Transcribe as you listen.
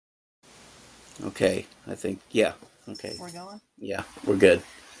Okay, I think, yeah. Okay. We're going? Yeah, we're good.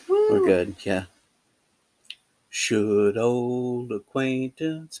 Woo! We're good, yeah. Should old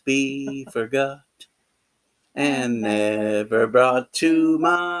acquaintance be forgot and never brought to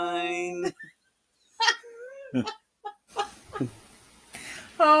mind?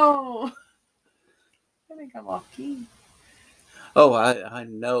 Oh, I think I'm off key. Oh, I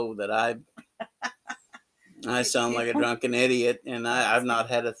know that I sound like a drunken idiot, and I've not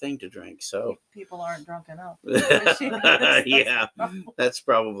had a thing to drink, so. People aren't drunk enough. Yeah, that's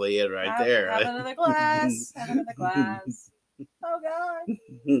probably it right there. Have another glass. Have another glass. Oh, God.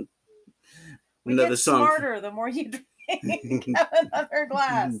 We Another get song. smarter the more you drink. Have another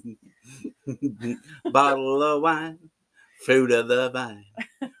glass. Bottle of wine, fruit of the vine.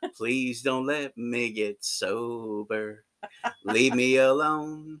 Please don't let me get sober. Leave me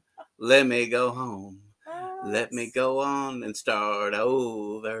alone. Let me go home. Let me go on and start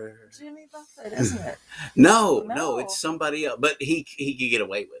over. Jimmy Buffett, isn't it? No, it's somebody else. But he could get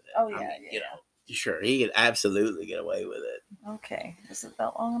away with it. Oh, yeah, yeah. Sure, he could absolutely get away with it. Okay, is it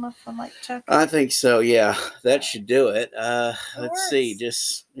that long enough for mic check? I think so. Yeah, that should do it. Let's see.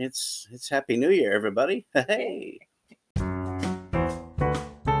 Just it's Happy New Year, everybody. Hey.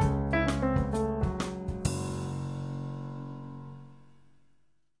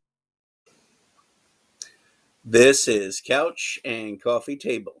 This is Couch and Coffee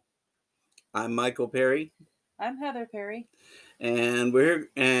Table. I'm Michael Perry. I'm Heather Perry. And we're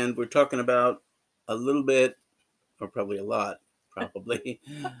talking about a little bit, or probably a lot, probably.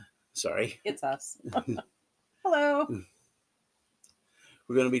 Sorry. It's us. Hello.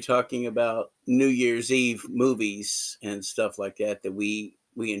 We're going to be talking about New Year's Eve movies and stuff like that we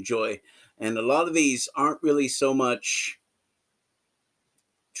enjoy. And a lot of these aren't really so much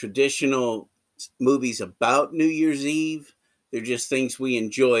traditional movies about New Year's Eve. They're just things we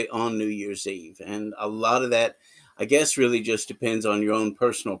enjoy on New Year's Eve. And a lot of that, I guess, really just depends on your own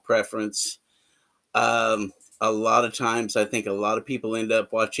personal preference. A lot of times, I think a lot of people end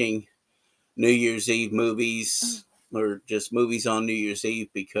up watching New Year's Eve movies or just movies on New Year's Eve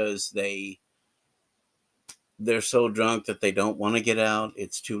because they're so drunk that they don't want to get out.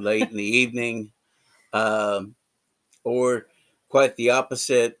 It's too late in the evening. Or quite the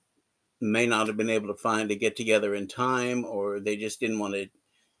opposite, may not have been able to find a get together in time, or they just didn't want to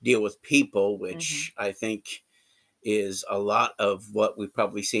deal with people, which I think is a lot of what we've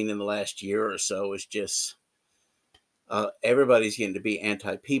probably seen in the last year or so is just everybody's getting to be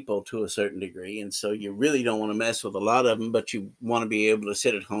anti-people to a certain degree. And so you really don't want to mess with a lot of them, but you want to be able to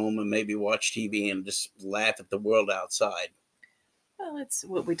sit at home and maybe watch TV and just laugh at the world outside. Well, it's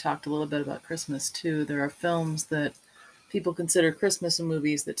what we talked a little bit about Christmas too. There are films that people consider Christmas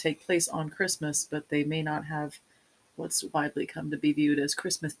movies that take place on Christmas, but they may not have what's widely come to be viewed as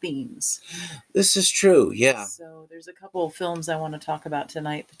Christmas themes. This is true, yeah. So there's a couple of films I want to talk about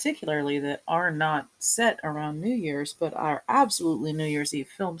tonight, particularly that are not set around New Year's, but are absolutely New Year's Eve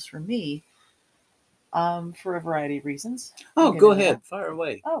films for me, for a variety of reasons. Oh, go ahead. Fire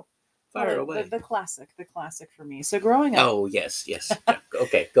away. Oh, fire away. The classic for me. So growing up. Oh, yes.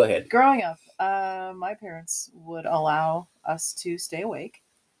 Okay, go ahead. Growing up, my parents would allow us to stay awake,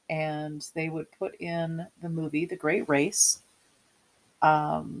 and they would put in the movie The Great Race,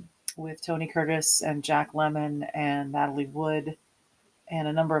 with Tony Curtis and Jack Lemmon and Natalie Wood and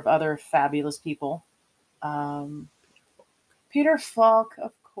a number of other fabulous people. Peter Falk,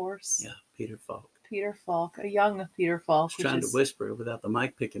 of course. Yeah, Peter Falk. Peter Falk, a young Peter Falk. I was trying to whisper without the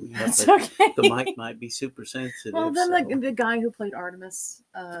mic picking me up. That's okay. The mic might be super sensitive. Well, then the guy who played Artemis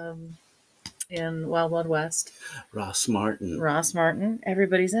in Wild Wild West, Ross Martin.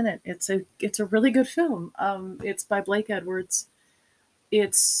 Everybody's in it. It's a really good film. It's by Blake Edwards.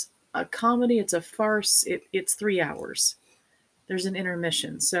 It's a comedy. It's a farce. It's 3 hours. There's an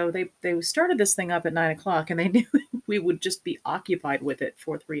intermission. So they started this thing up at 9:00, and they knew we would just be occupied with it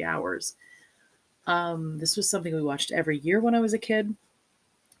for 3 hours. This was something we watched every year when I was a kid.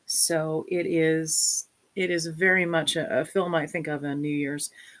 So it is very much a film I think of on New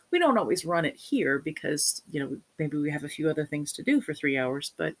Year's. We don't always run it here because, maybe we have a few other things to do for 3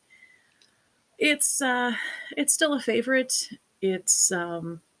 hours, but it's still a favorite. It's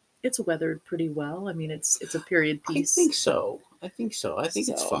weathered pretty well. I mean, it's a period piece. I think so. I think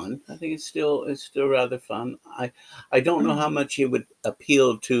it's fun. I think it's still rather fun. I don't know how much it would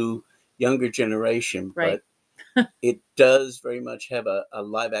appeal to younger generation, right. But it does very much have a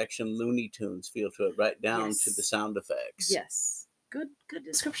live action Looney Tunes feel to it, right down to the sound effects. Yes. Good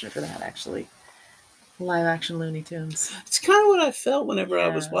description for that, actually. Live action Looney Tunes. It's kind of what I felt whenever I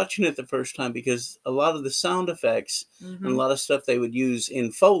was Yeah. watching it the first time, because a lot of the sound effects and a Mm-hmm. lot of stuff they would use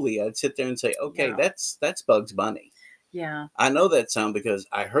in Foley, I'd sit there and say, okay, Yeah. that's Bugs Bunny. Yeah. I know that sound because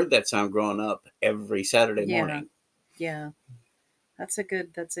I heard that sound growing up every Saturday Yeah. morning. Yeah. That's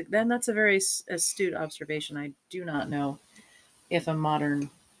a very astute observation. I do not know if a modern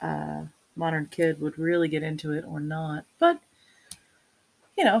kid would really get into it or not. But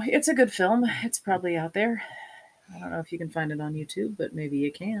it's a good film. It's probably out there. I don't know if you can find it on YouTube, but maybe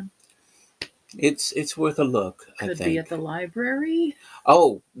you can. It's worth a look, I Could think. be at the library.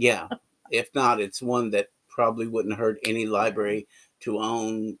 Oh, yeah. If not, it's one that probably wouldn't hurt any library to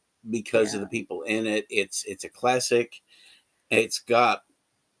own because of the people in it. It's a classic. It's got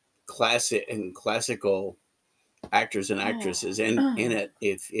classical actors and actresses in it.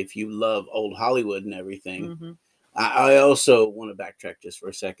 If you love old Hollywood and everything. Mm-hmm. I also want to backtrack just for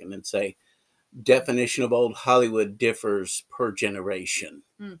a second and say definition of old Hollywood differs per generation.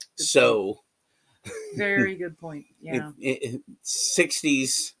 So very good point. Yeah.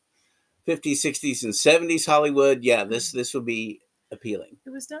 60s, 50s, 60s, and 70s Hollywood, yeah, this would be appealing.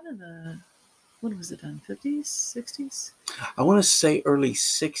 It was done in the, when was it done? 50s, 60s? I want to say early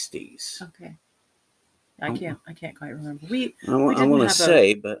 60s. Okay. I can't quite remember. We I want to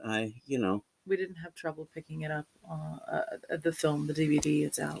say, but we didn't have trouble picking it up. The film, the DVD,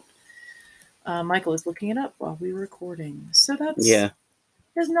 it's out. Michael is looking it up while we were recording. So that's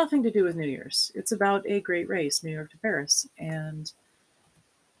has nothing to do with New Year's. It's about a great race, New York to Paris, and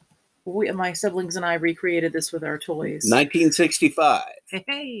my siblings and I recreated this with our toys. 1965.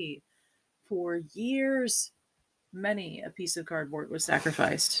 Hey, for years, many a piece of cardboard was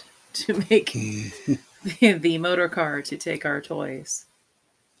sacrificed to make the motor car to take our toys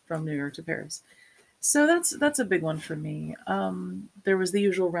from New York to Paris. So that's a big one for me. There was the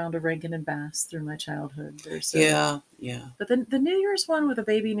usual round of Rankin and Bass through my childhood. Yeah. But the New Year's one with a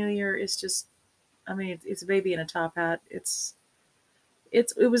baby New Year is just, I mean, it's a baby in a top hat.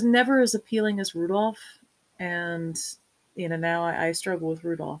 It was never as appealing as Rudolph, and now I struggle with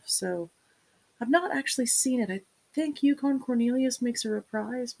Rudolph. So I've not actually seen it. I think Yukon Cornelius makes a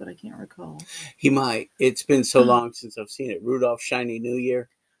reprise, but I can't recall. He might. It's been so long since I've seen it. Rudolph Shiny New Year.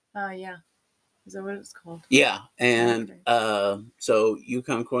 Yeah. Is that what it's called? Yeah, and so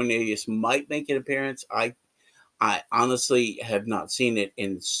Yukon Cornelius might make an appearance. I honestly have not seen it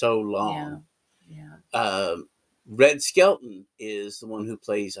in so long. Yeah. Red Skelton is the one who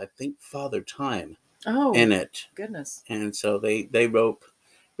plays, I think, Father Time in it. Goodness. And so they rope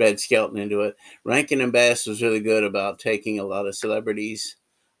Red Skelton into it. Rankin and Bass was really good about taking a lot of celebrities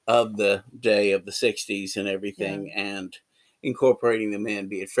of the day of the 60s and everything and incorporating them in,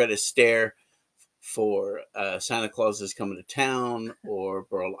 be it Fred Astaire for Santa Claus is Coming to Town, or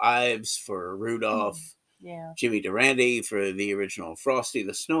Burl Ives for Rudolph, Jimmy Durante for the original Frosty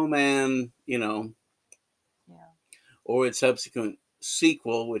the Snowman, or its subsequent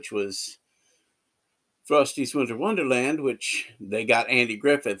sequel, which was Frosty's Winter Wonderland, which they got Andy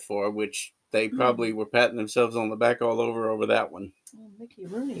Griffith for, which they probably were patting themselves on the back all over that one. Well, Mickey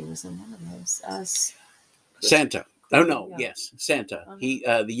Rooney was in one of those as Santa. Oh no, yes, Santa. He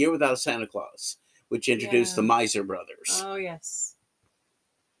The Year Without Santa Claus, which introduced the Miser Brothers. Oh yes.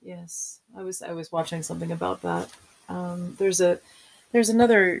 I was watching something about that. There's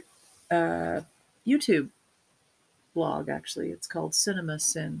another YouTube blog, actually. It's called Cinema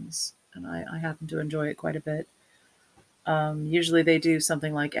Sins, and I happen to enjoy it quite a bit. Usually they do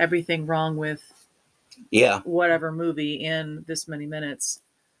something like everything wrong with whatever movie in this many minutes,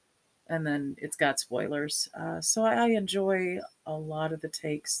 and then it's got spoilers. So I enjoy a lot of the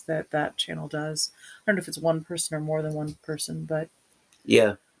takes that channel does. I don't know if it's one person or more than one person, but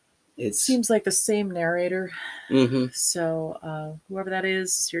it seems like the same narrator. Mm-hmm. So whoever that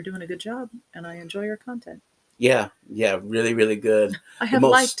is, you're doing a good job, and I enjoy your content. Yeah, really, really good. I have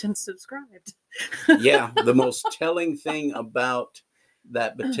liked and subscribed. The most telling thing about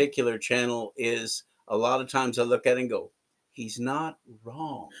that particular channel is a lot of times I look at it and go, he's not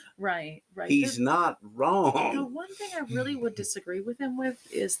wrong. Right. He's not wrong. The one thing I really would disagree with him with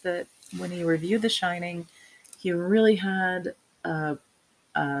is that when he reviewed The Shining, he really had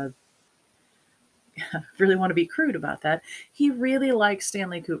really want to be crude about that. He really likes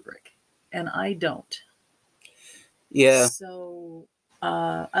Stanley Kubrick, and I don't. Yeah. So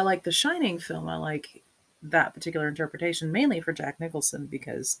I like the Shining film. I like that particular interpretation, mainly for Jack Nicholson,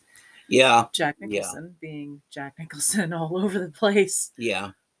 because Jack Nicholson being Jack Nicholson all over the place.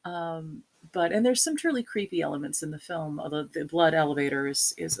 Yeah. And there's some truly creepy elements in the film, although the blood elevator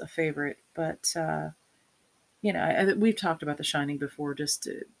is a favorite. But we've talked about The Shining before, just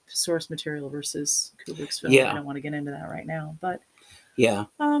source material versus Kubrick's film. I Yeah. don't want to get into that right now, but Yeah.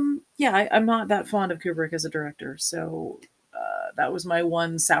 yeah, I'm not that fond of Kubrick as a director, so that was my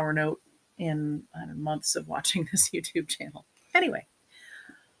one sour note in months of watching this YouTube channel. Anyway,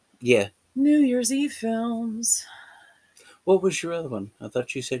 Yeah. New Year's Eve films. What was your other one? I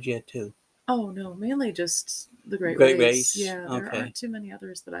thought you said you had two. Oh no, mainly just The Great Great Race. Race. Yeah, there Okay. aren't too many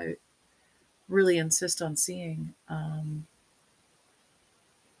others that I really insist on seeing. I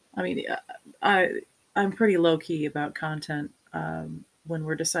mean, I'm pretty low key about content when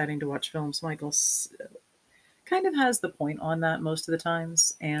we're deciding to watch films. Michael kind of has the point on that most of the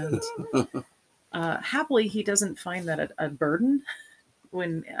times, and happily he doesn't find that a burden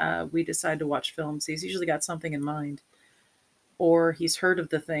when we decide to watch films. He's usually got something in mind, or he's heard of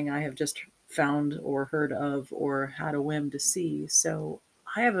the thing I have just found or heard of or had a whim to see. So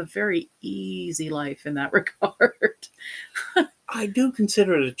I have a very easy life in that regard. I do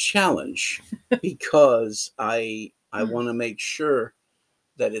consider it a challenge because I want to make sure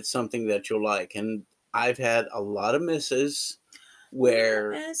that it's something that you'll like. And I've had a lot of misses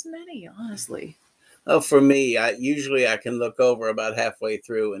where Not as many, honestly. oh, for me, I can look over about halfway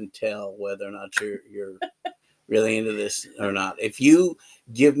through and tell whether or not you're really into this or not. If you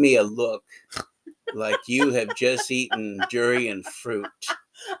give me a look like you have just eaten durian fruit.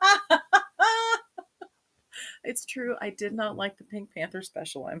 It's true. I did not like the Pink Panther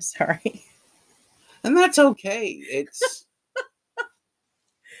special. I'm sorry. And that's okay.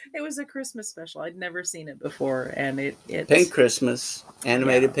 It was a Christmas special. I'd never seen it before, and it's Pink Christmas,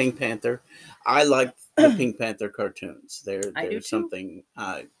 animated Pink Panther. I like the Pink Panther cartoons. There's something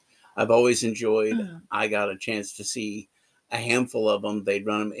I've always enjoyed. I got a chance to see a handful of them. They'd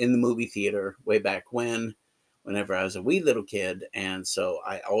run them in the movie theater way back whenever I was a wee little kid, and so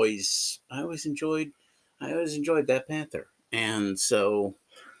I always enjoyed that Panther. And so,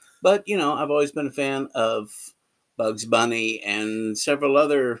 but I've always been a fan of Bugs Bunny and several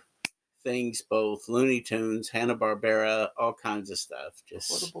other things, both Looney Tunes, Hanna-Barbera, all kinds of stuff. Just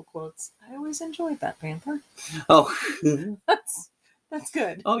quotable quotes. I always enjoyed that Panther. Oh, that's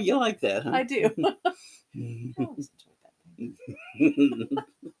good. Oh, you like that, huh? I do. I always enjoyed that Panther.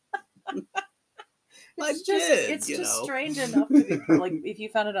 It's just strange enough to be like if you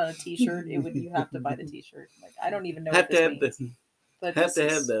found it on a T-shirt, you have to buy the T-shirt. Like I don't even know what this means. Have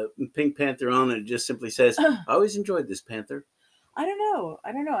the Pink Panther on it. It just simply says, "I always enjoyed this Panther." I don't know.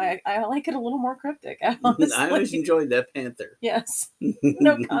 I like it a little more cryptic. Honestly. I always enjoyed that Panther. Yes.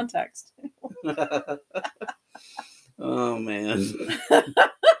 No context. Oh man.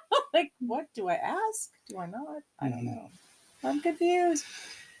 Like, what do I ask? Do I not? I don't know. I'm confused.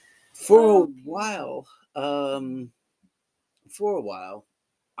 For a while,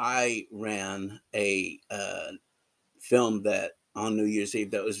 I ran a film that on New Year's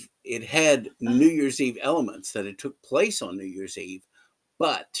Eve it had New Year's Eve elements that it took place on New Year's Eve,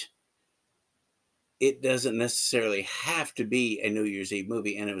 but it doesn't necessarily have to be a New Year's Eve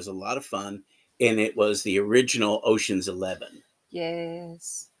movie, and it was a lot of fun, and it was the original Ocean's 11.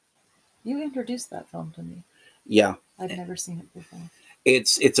 Yes. You introduced that film to me. Yeah. I've never seen it before.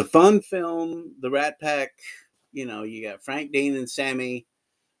 It's a fun film. The Rat Pack, you got Frank, Dean, and Sammy,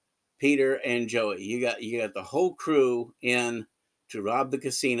 Peter, and Joey. You got the whole crew in to rob the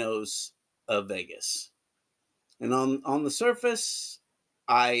casinos of Vegas. And on the surface,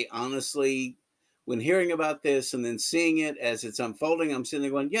 I honestly, when hearing about this and then seeing it as it's unfolding, I'm sitting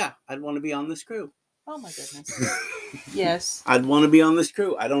there going, yeah, I'd want to be on this crew. Oh my goodness. Yes. I'd want to be on this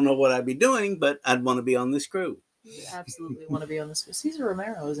crew. I don't know what I'd be doing, but I'd want to be on this crew. You absolutely want to be on this crew. Cesar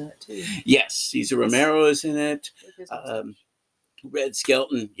Romero is in it too. Yes, Cesar Romero is in it. Red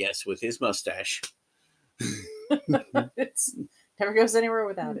Skelton, yes, with his mustache. It's never goes anywhere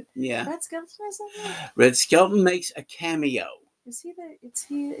without it. Yeah. Red Skelton is in it? Red Skelton makes a cameo. Is he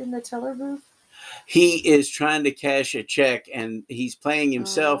in the teller booth? He is trying to cash a check, and he's playing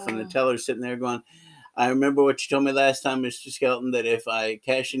himself, and the teller's sitting there going, I remember what you told me last time, Mr. Skelton, that if I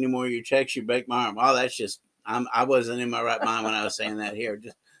cash any more of your checks, you break my arm. Oh, that's just, I wasn't in my right mind when I was saying that. Here,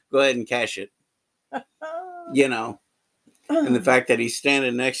 just go ahead and cash it. And the fact that he's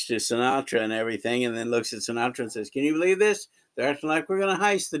standing next to Sinatra and everything, and then looks at Sinatra and says, can you believe this? They're acting like we're going to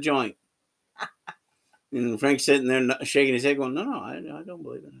heist the joint. And Frank's sitting there shaking his head going, no, I don't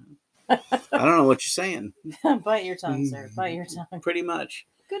believe it. I don't know what you're saying. Bite your tongue, sir. Bite your tongue. Pretty much.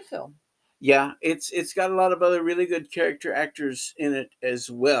 Good film. Yeah, it's got a lot of other really good character actors in it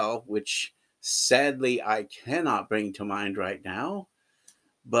as well, which sadly I cannot bring to mind right now.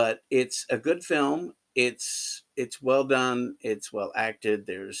 But it's a good film. It's well done. It's well acted.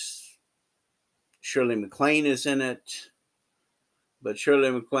 There's Shirley MacLaine is in it. But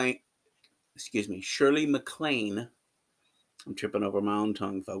Shirley MacLaine, I'm tripping over my own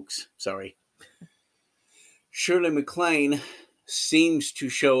tongue, folks. Sorry. Shirley MacLaine seems to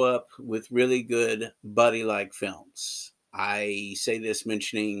show up with really good buddy-like films. I say this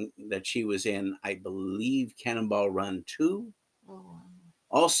mentioning that she was in, I believe, Cannonball Run 2. Oh,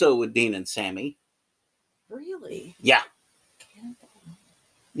 Also with Dean and Sammy. really? Yeah.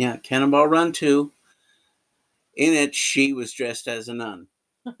 Yeah, Cannonball Run 2. In it, she was dressed as a nun.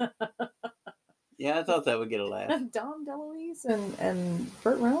 Yeah, I thought that would get a laugh. Dom DeLuise and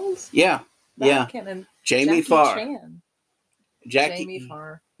Burt Reynolds? Yeah. Yeah. And Jamie Jackie Farr. Chan. Jackie. Jamie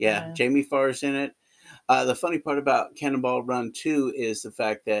Farr. Yeah, Jamie Farr's in it. The funny part about Cannonball Run 2 is the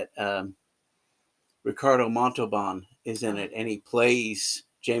fact that Ricardo Montalban is in it, and he plays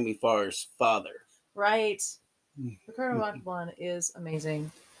Jamie Farr's father. Right. Ricardo Montalban is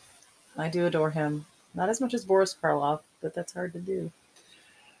amazing. I do adore him. Not as much as Boris Karloff, but that's hard to do.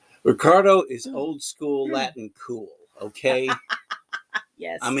 Ricardo is old school Latin cool, okay?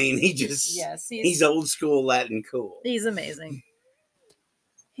 Yes. I mean, he's old school Latin cool. He's amazing.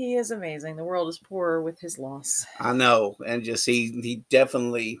 He is amazing. The world is poorer with his loss. I know. And just he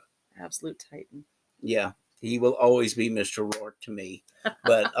definitely... Absolute titan. Yeah. He will always be Mr. Rourke to me.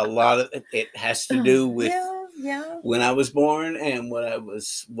 But a lot of it has to do with when I was born and what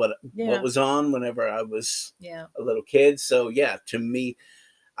was on whenever I was a little kid. So, yeah, to me,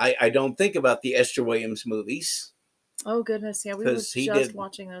 I don't think about the Esther Williams movies. Oh, goodness. Yeah, we were just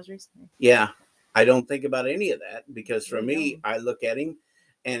watching those recently. Yeah. I don't think about any of that because for me, I look at him,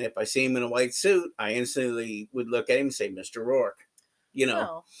 and if I see him in a white suit, I instantly would look at him and say, Mr. Rourke. You know.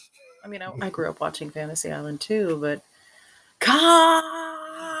 Well, I mean, I grew up watching Fantasy Island too, but Khan!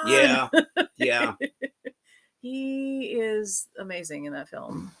 Yeah. Yeah. He is amazing in that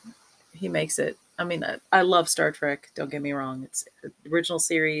film. He makes it. I mean, I love Star Trek. Don't get me wrong. It's original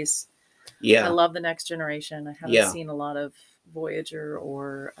series. Yeah. I love The Next Generation. I haven't seen a lot of Voyager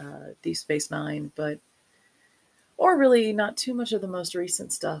or Deep Space Nine, or really not too much of the most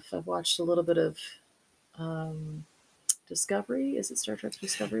recent stuff. I've watched a little bit of Discovery. Is it Star Trek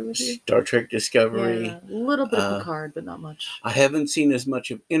Discovery with you? Star Trek Discovery. Yeah, a little bit of Picard, but not much. I haven't seen as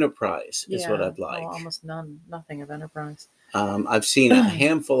much of Enterprise as what I'd like. Almost nothing of Enterprise. I've seen a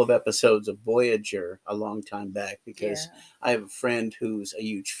handful of episodes of Voyager a long time back because I have a friend who's a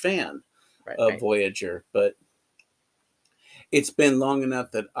huge fan of Voyager, but it's been long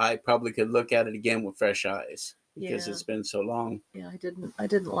enough that I probably could look at it again with fresh eyes because it's been so long. Yeah, I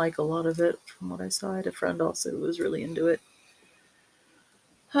didn't like a lot of it from what I saw. I had a friend also who was really into it.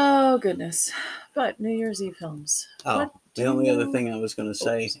 Oh, goodness. But New Year's Eve films. The only other thing I was going to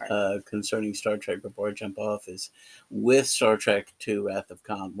say concerning Star Trek before I jump off is with Star Trek II, Wrath of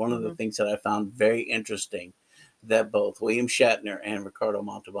Khan, one of the things that I found very interesting that both William Shatner and Ricardo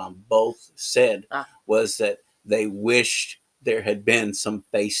Montalban both said was that they wished there had been some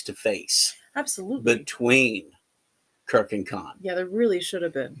face-to-face between Kirk and Khan. Yeah, there really should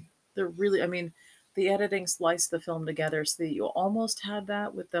have been. I mean, the editing sliced the film together so that you almost had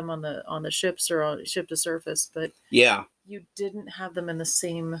that with them on the ships or on ship to surface, but you didn't have them in the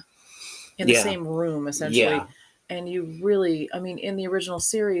same room essentially. Yeah. And you really, I mean, in the original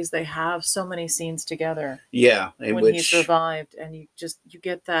series, they have so many scenes together. Yeah, when he's revived, and you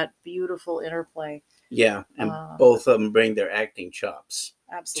get that beautiful interplay. Yeah, and both of them bring their acting chops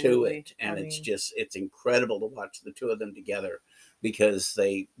to it, and it's incredible to watch the two of them together because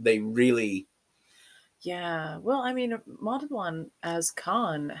they really. Yeah, well, I mean, Montalban as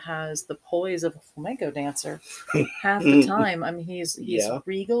Khan has the poise of a flamenco dancer half the time. I mean, he's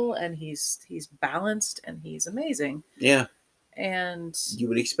regal and he's balanced and he's amazing. Yeah, and you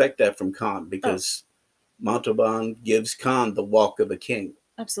would expect that from Khan because Montalban gives Khan the walk of a king.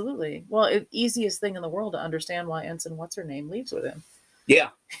 Absolutely. Well, easiest thing in the world to understand why Ensign What's-Her-Name leaves with him. Yeah,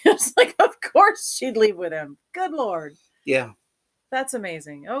 it's like, of course she'd leave with him. Good Lord. Yeah. That's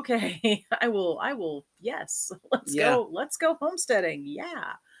amazing. Okay. I will. Yes. Let's go. Let's go homesteading.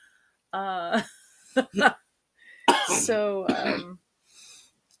 Yeah. So,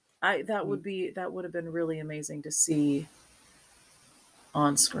 that would have been really amazing to see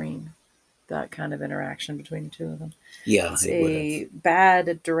on screen, that kind of interaction between the two of them. Yeah. It's a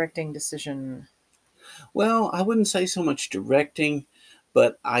bad directing decision. Well, I wouldn't say so much directing,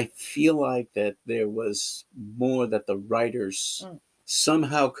 but I feel like that there was more that the writers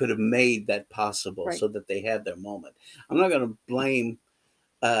somehow could have made that possible so that they had their moment. I'm not going to blame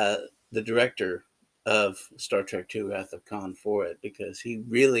the director of Star Trek II, Wrath of Khan for it, because he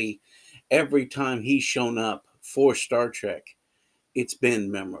really, every time he's shown up for Star Trek, it's been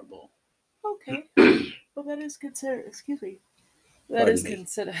memorable. Okay. Well, that is considered. Excuse me. That Pardon is me.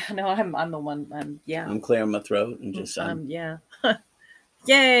 considered. No, I'm the one. Yeah. I'm clearing my throat and just Yeah.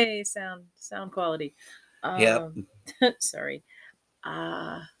 Yay! Sound quality. Yep. Sorry. It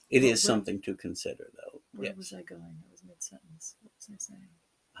Where, is something to consider, though. where Yes. was I going? I was mid sentence. What was I saying?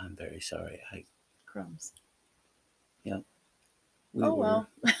 I'm very sorry. Crumbs. Yep. Oh well.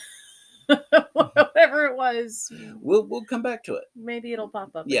 Whatever it was. We'll come back to it. Maybe it'll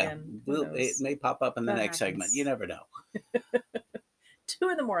pop up Yeah, again. Who knows? it may pop up in the That next segment. You happens. never know. 2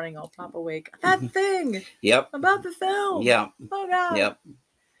 a.m, I'll pop awake. That thing Yep. about the film. Yep. Oh God. Yep.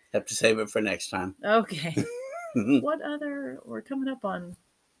 Have to save it for next time. Okay. What other? We're coming up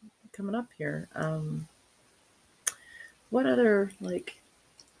here. What other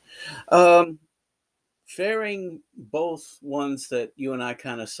Fairing both ones that you and I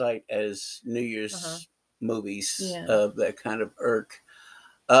kind of cite as New Year's movies Yeah. that kind of irk.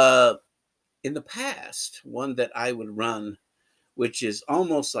 In the past, one that I would run, which is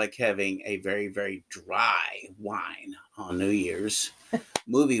almost like having a very, very dry wine on New Year's,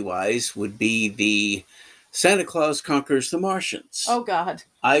 movie-wise, would be the Santa Claus Conquers the Martians. Oh God.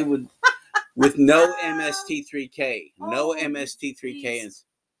 I would, with no MST3K, no Oh, MST3K, and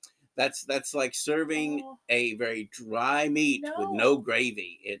that's like serving Oh. a very dry meat with No. no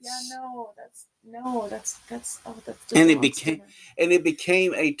gravy. It's that's and it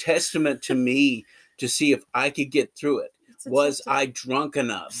became a testament to me to see if I could get through it. Was I drunk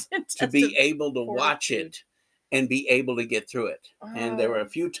enough to be able to watch it and be able to get through it? And there were a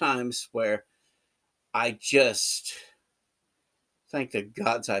few times where I just, thank the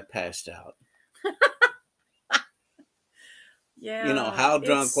gods, I passed out. Yeah. You know, how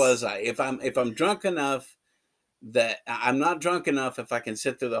drunk was I? If I'm drunk enough that I'm not drunk enough if I can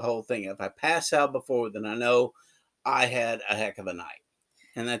sit through the whole thing. If I pass out before, then I know I had a heck of a night.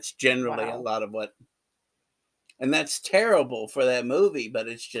 And that's generally a lot of what, and that's terrible for that movie, but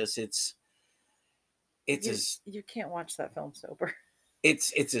it's just, you can't watch that film sober.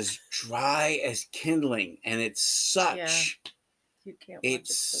 It's as dry as kindling, and it's such, you can't watch it's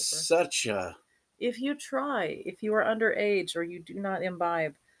it sober. such a, if you are underage or you do not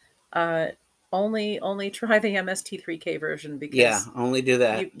imbibe, only try the MST3K version, because only do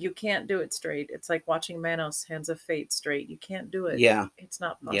that. You can't do it straight. It's like watching Manos Hands of Fate straight. You can't do it. Yeah. It's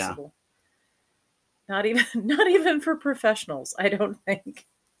not possible. Not even for professionals, I don't think.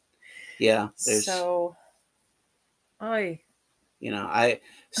 Yeah. So Santa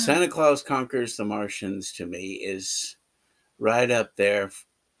Claus Conquers the Martians to me is right up there.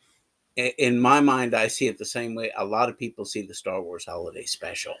 In my mind, I see it the same way a lot of people see the Star Wars Holiday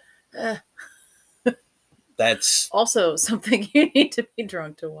Special. That's also something you need to be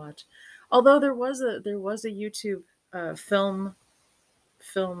drunk to watch. Although there was a YouTube film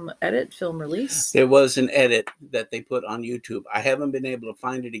release. There was an edit that they put on YouTube. I haven't been able to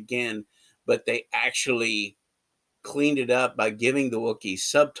find it again, but they actually cleaned it up by giving the Wookiees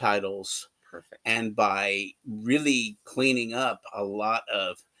subtitles. Perfect. And by really cleaning up a lot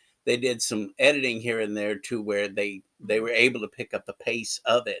of, they did some editing here and there to where they were able to pick up the pace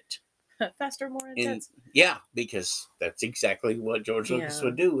of it. Faster, more intense. Because that's exactly what George Lucas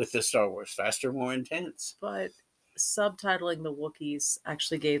would do with the Star Wars. Faster, more intense. But subtitling the Wookiees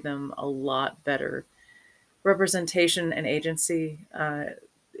actually gave them a lot better representation and agency.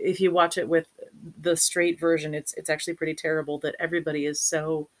 If you watch it with the straight version, it's actually pretty terrible that everybody treats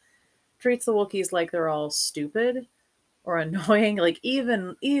the Wookiees like they're all stupid or annoying. Like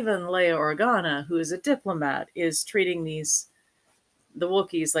even Leia Organa, who is a diplomat, is treating the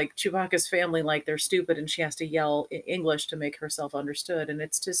Wookiees, like Chewbacca's family, like they're stupid, and she has to yell English to make herself understood. And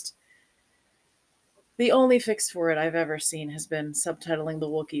it's just, the only fix for it I've ever seen has been subtitling the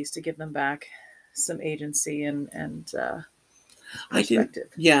Wookiees to give them back some agency and perspective.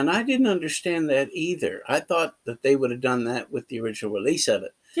 And I didn't understand that either. I thought that they would have done that with the original release of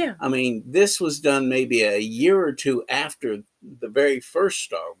it. Yeah. I mean, this was done maybe a year or two after the very first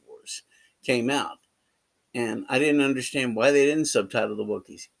Star Wars came out. And I didn't understand why they didn't subtitle the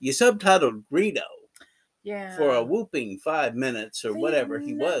Wookiees. You subtitled Greedo for a whooping 5 minutes or whatever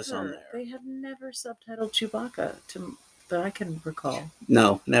he was on there. They have never subtitled Chewbacca that I can recall.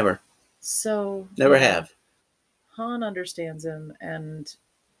 No, never. So never have. Han understands him, and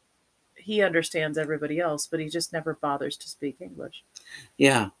he understands everybody else, but he just never bothers to speak English.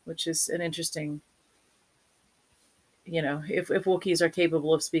 Yeah. Which is an interesting, if Wookiees are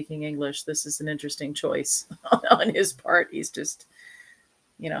capable of speaking English, this is an interesting choice on his part. He's just,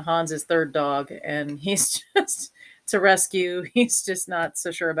 Han's his third dog, and he's just, it's a rescue. He's just not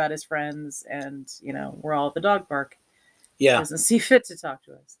so sure about his friends, and, we're all at the dog park. Yeah. He doesn't see fit to talk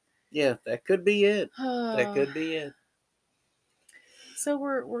to us. Yeah, that could be it. That could be it. So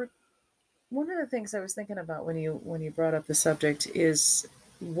we're one of the things I was thinking about when you brought up the subject is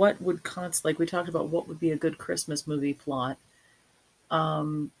what would like we talked about what would be a good Christmas movie plot.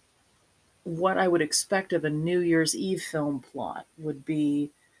 Um, what I would expect of a New Year's Eve film plot would be,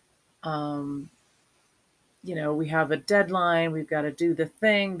 um, we have a deadline. We've got to do the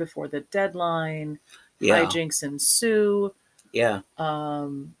thing before the deadline. Yeah. Hijinks ensue. Yeah.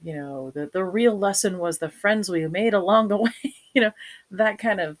 The real lesson was the friends we made along the way. That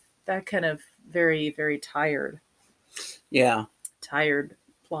kind of very, very Yeah. tired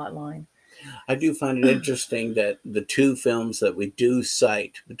plot line. I do find it interesting that the two films that we do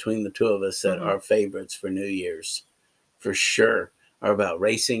cite between the two of us that are favorites for New Year's, for sure, are about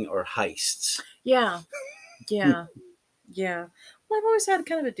racing or heists. Yeah. Yeah. Yeah. Well, I've always had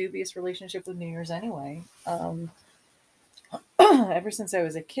kind of a dubious relationship with New Year's anyway. Ever since I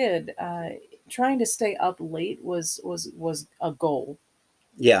was a kid, trying to stay up late was a goal.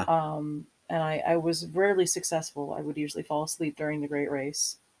 Yeah. And I was rarely successful. I would usually fall asleep during the Great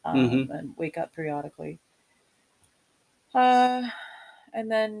Race, and wake up periodically. And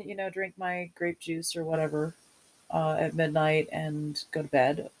then drink my grape juice or whatever at midnight and go to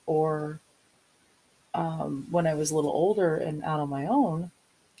bed. Or when I was a little older and out on my own,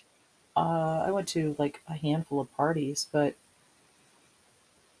 I went to like a handful of parties, but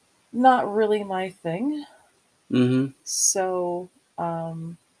not really my thing. Mm-hmm. So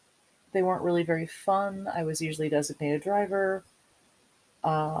they weren't really very fun. I was usually designated driver.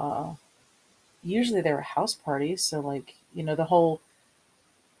 Uh, Usually they were house parties, so like the whole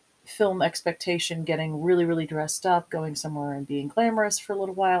film expectation, getting really really dressed up, going somewhere and being glamorous for a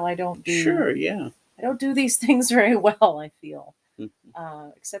little while. Sure. Yeah. I don't do these things very well, I feel, Mm-hmm.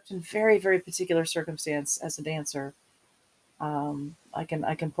 except in very very particular circumstance as a dancer. I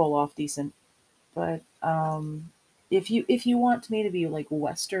can pull off decent, but if you want me to be like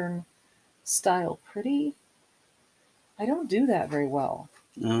Western style pretty, I don't do that very well.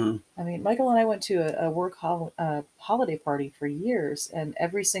 Uh-huh. I mean, Michael and I went to a work holiday party for years, and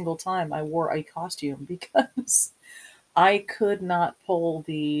every single time I wore a costume because I could not pull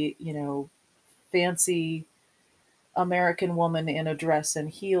the, fancy American woman in a dress and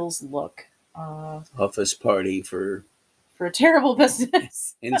heels look Office party for for a terrible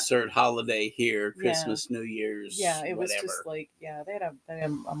business. insert holiday here, Yeah. Christmas, New Year's, Yeah, it was just whatever. like, yeah, they had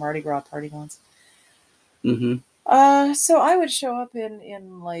a Mardi Gras party once. Mm-hmm. So I would show up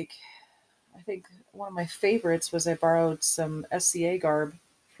in like, I think one of my favorites was I borrowed some SCA garb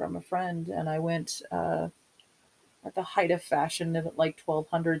from a friend, and I went at the height of fashion at like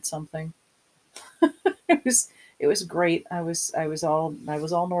 1200 something. it was it was great. I was all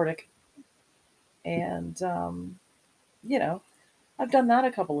Nordic, and you know I've done that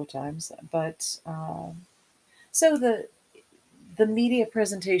a couple of times. But so the media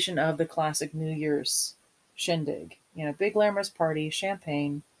presentation of the classic New Year's shindig, big glamorous party,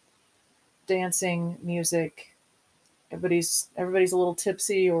 champagne, dancing, music. Everybody's a little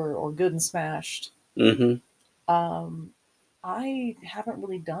tipsy or good and smashed. Mm-hmm. Um, I haven't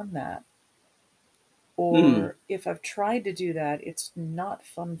really done that, Mm. or if I've tried to do that, it's not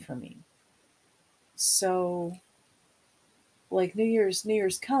fun for me. So, like New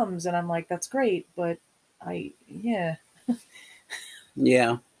Year's comes, and I'm like, that's great, but yeah,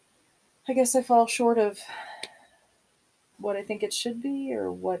 Yeah. I guess I fall short of what I think it should be,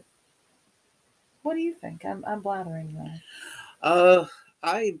 or what. What do you think? I'm blathering though. Uh,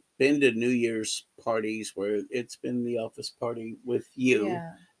 I've been to New Year's parties where it's been the office party with you,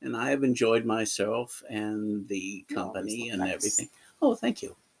 Yeah, and I have enjoyed myself and the you always company look and nice. everything. Oh, thank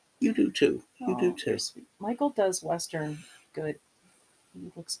you. You do too. You do Oh, you're too. sweet. Michael does Western good.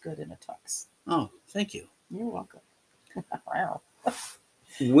 He looks good in a tux. Oh, thank you. You're welcome. Wow.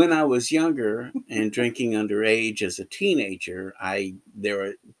 When I was younger and drinking underage as a teenager, I there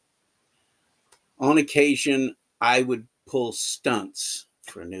were on occasion I would pull stunts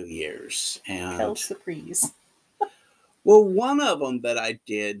for New Year's, Quelle and surprise. well, one of them that I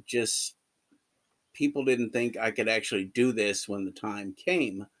did, just people didn't think I could actually do this when the time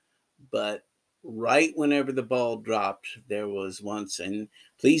came, but right whenever the ball dropped, there was once, and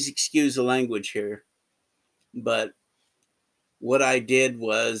please excuse the language here, but what I did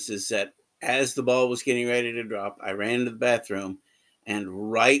was is that as the ball was getting ready to drop, I ran to the bathroom,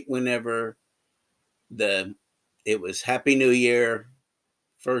 and right whenever the it was Happy New Year,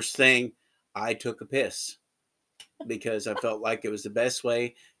 first thing, I took a piss because I felt like it was the best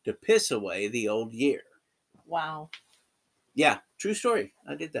way to piss away the old year. Wow. Yeah, true story.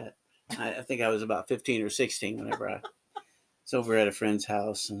 I did that. I think I was about 15 or 16 whenever I. It's over at a friend's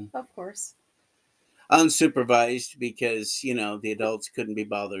house, and Of course. unsupervised because, the adults couldn't be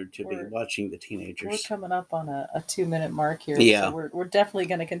bothered to be We're watching the we're teenagers. coming up on a 2-minute mark here, so Yeah. we're definitely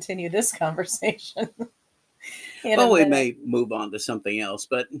going to continue this conversation in a Well, we minute. may move on to something else,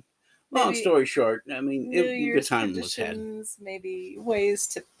 but long Maybe story short, I mean, New a good Year's time was had. traditions, maybe ways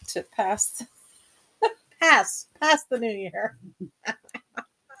to pass the new year.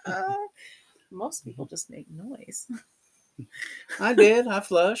 Most people just make noise. I did. I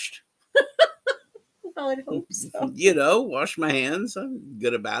flushed. Well, I'd hope so. Wash my hands. I'm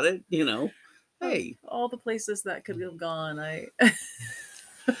good about it. Hey. All the places that could have gone,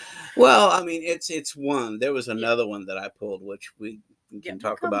 Well, I mean, it's one. There was another one that I pulled, which we can we'll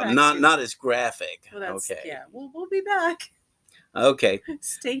talk come about. back Not to. not as graphic. Well, that's Okay. yeah. We'll be back. Okay.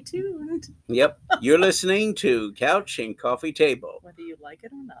 Stay tuned, Yep. You're listening to Couch and Coffee Table. whether you like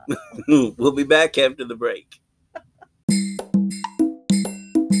it or not. We'll be back after the break.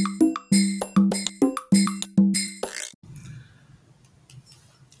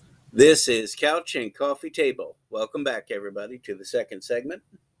 This is Couch and Coffee Table. Welcome back, everybody, to the second segment.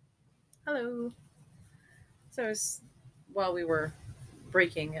 Hello. So, while we were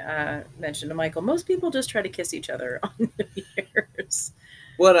breaking, mentioned to Michael, most people just try to kiss each other on New Year's.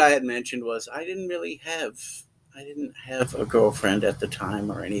 What I had mentioned was I didn't have a girlfriend at the time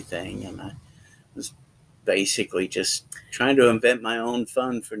or anything, and I was basically just trying to invent my own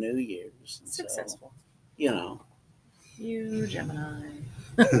fun for New Year's. Successful. So, You Gemini.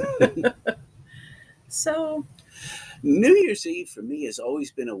 So, New Year's Eve for me has always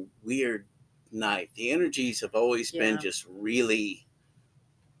been a weird night. The energies have always been just really,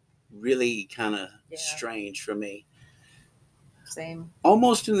 really kind of strange for me. Same.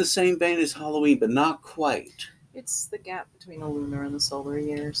 Almost in the same vein as Halloween, but not quite. It's the gap between the lunar and the solar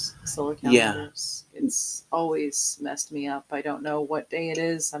years, solar calendars. Yeah. It's always messed me up. I don't know what day it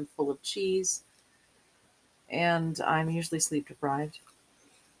is. I'm full of cheese. And I'm usually sleep deprived.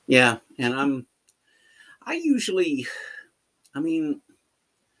 Yeah, and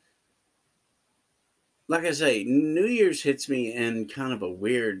like I say, New Year's hits me in kind of a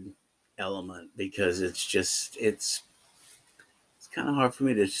weird element because it's kind of hard for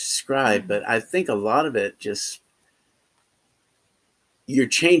me to describe, but I think a lot of it just, you're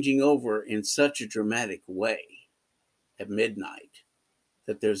changing over in such a dramatic way at midnight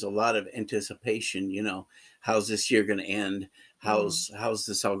that there's a lot of anticipation. How's this year going to end? How's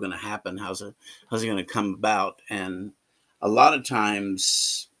this all going to happen? How's it going to come about? And a lot of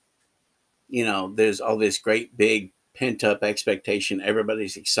times, there's all this great big pent up expectation.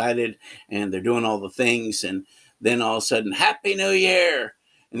 Everybody's excited and they're doing all the things, and then all of a sudden, Happy New Year!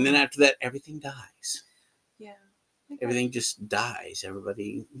 And then after that, everything dies. Yeah. Everything just dies.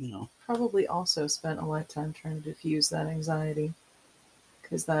 Everybody, Probably also spent a lifetime trying to diffuse that anxiety.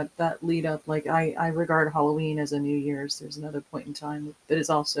 Because that lead up, like I regard Halloween as a New Year's. There's another point in time that is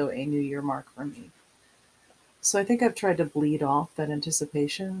also a New Year mark for me. So I think I've tried to bleed off that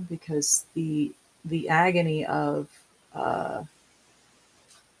anticipation because the agony of it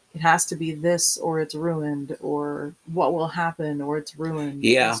has to be this or it's ruined, or what will happen or it's ruined.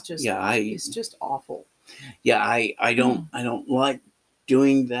 Yeah, it's just awful. Yeah, I don't like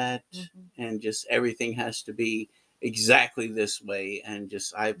doing that, and just everything has to be exactly this way, and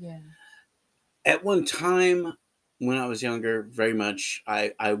just at one time when I was younger, very much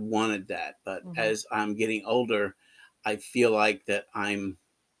I wanted that, but as I'm getting older, I feel like that I'm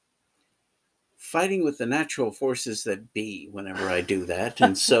fighting with the natural forces that be whenever I do that,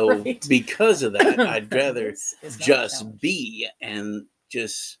 and so because of that, I'd rather just be and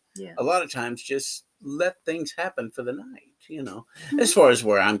just a lot of times just let things happen for the night. As far as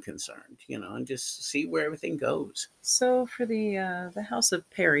where I'm concerned, and just see where everything goes. So for the House of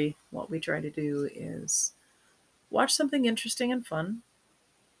Perry, what we try to do is watch something interesting and fun.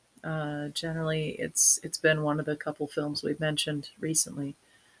 Generally, it's been one of the couple films we've mentioned recently.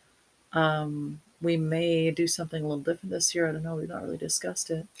 We may do something a little different this year. I don't know. We've not really discussed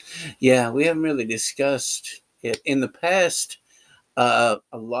it. Yeah, we haven't really discussed it in the past. A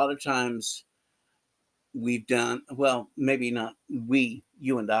lot of times we've done, well, maybe not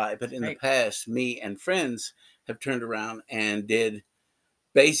you and I, but in the past, me and friends have turned around and did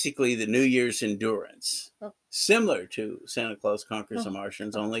basically the New Year's Endurance, similar to Santa Claus Conquers the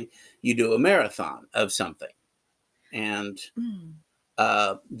Martians, only you do a marathon of something. And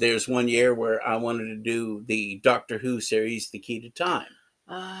there's one year where I wanted to do the Doctor Who series, The Key to Time.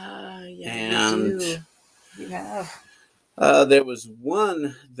 Yeah, you do. You have. There was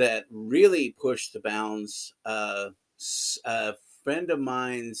one that really pushed the bounds. A friend of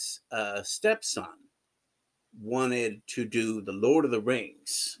mine's stepson wanted to do the Lord of the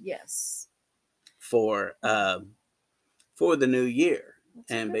Rings Yes. for the new year.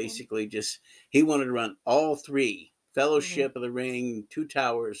 That's a And good one. basically just he wanted to run all three, Fellowship Mm-hmm. of the Ring, Two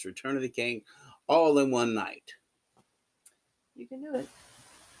Towers, Return of the King, all in one night. You can do it.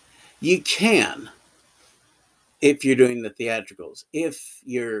 You can, if you're doing the theatricals. If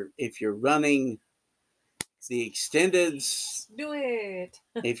you're running the extendeds, Do it.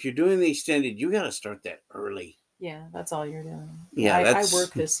 if you're doing the extended, you got to start that early. Yeah, that's all you're doing. Yeah, I that's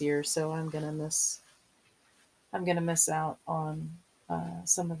work this year, so I'm gonna miss out on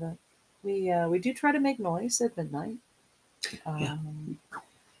some of the. We do try to make noise at midnight. Yeah.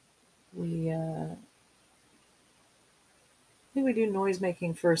 We I think we do noise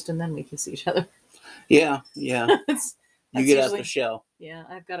making first, and then we kiss each other. yeah. that's You that's get out usually the shell. yeah.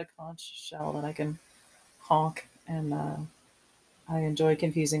 I've got a conch shell that I can honk, and I enjoy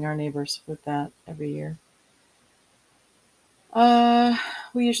confusing our neighbors with that every year. Uh,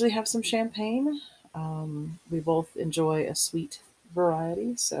 we usually have some champagne. We both enjoy a sweet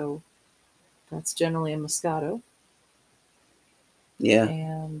variety, so that's generally a Moscato. Yeah.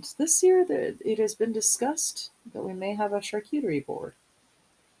 And this year, it has been discussed that we may have a charcuterie board,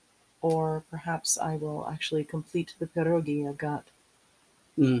 or perhaps I will actually complete the pierogi. I've got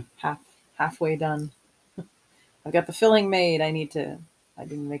Mm. halfway done. I've got the filling made. I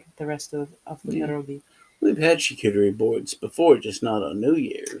didn't make the rest of the Yeah. pierogi. We've had charcuterie boards before, just not on New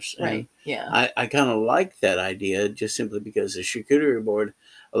Year's. And Right. Yeah. I kind of like that idea just simply because the charcuterie board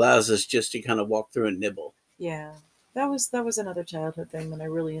allows us just to kind of walk through and nibble. Yeah. That was another childhood thing that I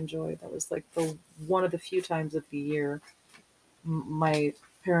really enjoyed. That was like the one of the few times of the year my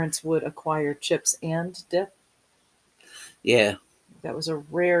parents would acquire chips and dip. Yeah. That was a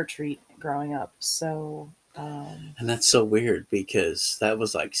rare treat growing up. So And that's so weird because that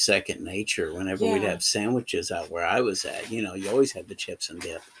was like second nature whenever we'd yeah, have sandwiches out where I was at. You always had the chips and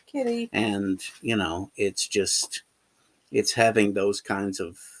dip. kitty. And, it's having those kinds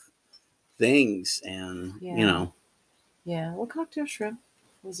of things. And, Yeah. Yeah. Well, cocktail shrimp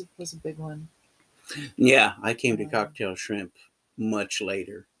was a big one. yeah, I came to cocktail shrimp much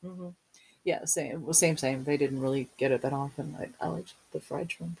later. Mm-hmm. Yeah, same. Well, same. They didn't really get it that often. I liked the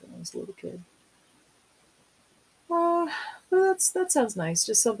fried shrimp when I was a little kid. Uh, but that sounds nice.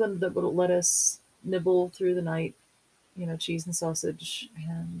 Just something that would let us nibble through the night. Cheese and sausage,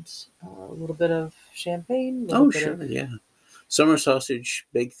 and a little bit of champagne. A little Oh, bit sure. of Yeah. Summer sausage,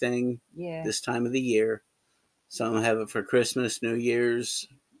 big thing yeah, this time of the year. Some have it for Christmas, New Year's.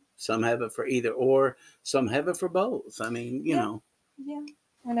 Some have it for either or. Some have it for both. I mean, yeah, yeah.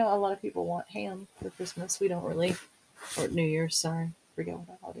 I know a lot of people want ham for Christmas. We don't really, or New Year's. Sorry, forget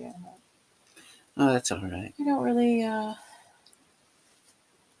what holiday I'm at. Oh, that's all right. We don't really.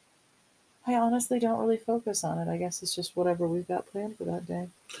 I honestly don't really focus on it. I guess it's just whatever we've got planned for that day.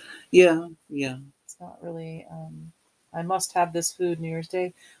 Yeah. It's not really. I must have this food New Year's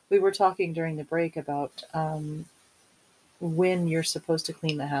Day. We were talking during the break about when you're supposed to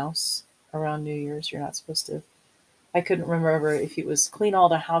clean the house around New Year's. You're not supposed to. I couldn't remember if it was clean all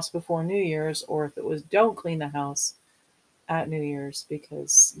the house before New Year's or if it was don't clean the house at New Year's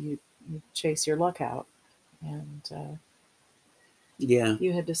because you chase your luck out. And Yeah.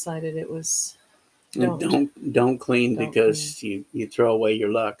 you had decided it was Don't clean Don't because you throw away your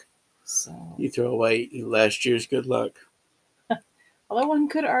luck. so. You throw away last year's good luck. Although one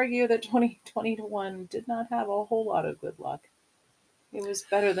could argue that 2021 did not have a whole lot of good luck. It was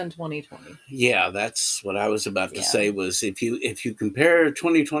better than 2020. Yeah, that's what I was about to Yeah. say was if you compare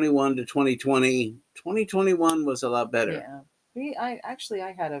 2021 to 2020, 2021 was a lot better. Yeah.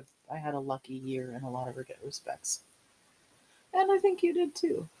 I had a lucky year in a lot of respects. And I think you did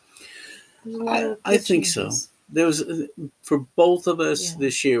too. There's a lot of I good think so. changes. There was for both of us Yeah.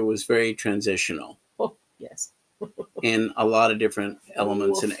 this year was very transitional Oh, yes. in a lot of different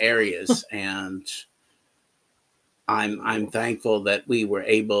elements and Woof. areas, and I'm thankful that we were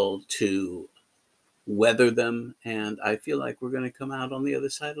able to weather them, and I feel like we're going to come out on the other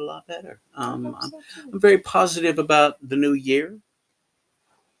side a lot better. I hope so too. I'm very positive about the new year,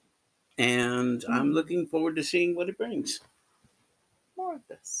 and I'm Mm. looking forward to seeing what it brings. More of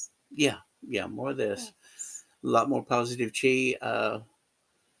this. Yeah, more of this. Yes. A lot more positive chi. A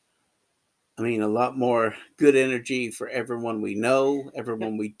lot more good energy for everyone we know,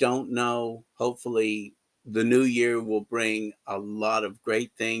 everyone we don't know. Hopefully, the new year will bring a lot of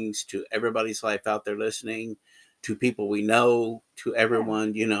great things to everybody's life out there listening, to people we know, to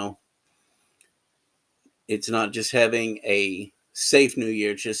everyone. It's not just having a safe new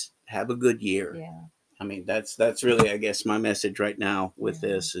year, just have a good year. Yeah. That's really, I guess, my message right now with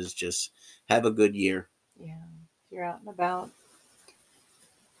this is just have a good year. Yeah. If you're out and about,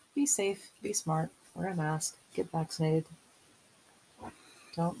 be safe, be smart, wear a mask, get vaccinated.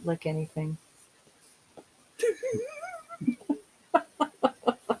 Don't lick anything.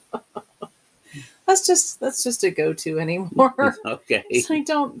 That's just a go-to anymore. Okay. It's like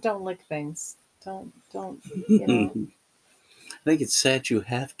don't lick things. Don't I think it's sad you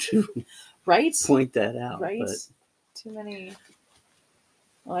have to right? point that out, Right? but Too many.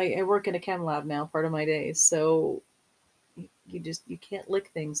 Well, I work in a chem lab now, part of my day, so you can't lick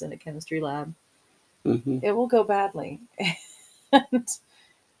things in a chemistry lab. mhm. It will go badly. And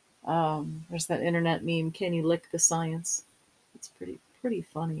there's that internet meme, "Can you lick the science?" It's pretty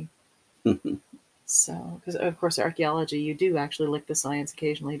funny. So, because of course archaeology, you do actually lick the science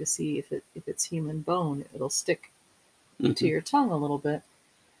occasionally to see if it's human bone, it'll stick to Mhm. your tongue a little bit.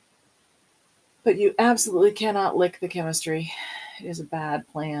 But you absolutely cannot lick the chemistry. It is a bad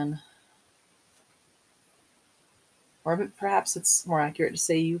plan. Or perhaps it's more accurate to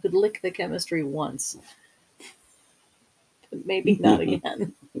say you could lick the chemistry once, but maybe not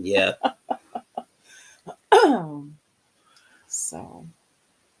again. Yeah. So,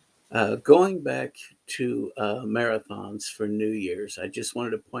 Going back to marathons for New Year's, I just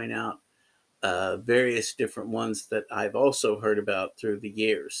wanted to point out various different ones that I've also heard about through the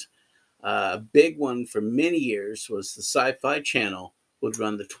years. A big one for many years was the Sci Fi Channel would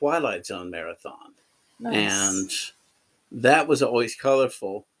run the Twilight Zone marathon. nice. And that was always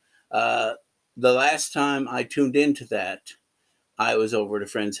colorful. Uh, the last time I tuned into that, I was over at a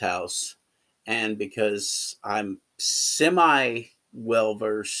friend's house. And because I'm semi well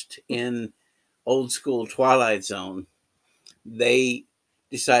versed in old school Twilight Zone, they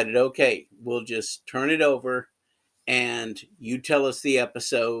decided, okay, we'll just turn it over and you tell us the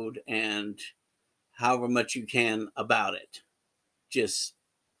episode and however much you can about it. Just,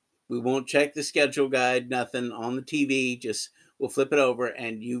 we won't check the schedule guide, nothing on the TV. Just, we'll flip it over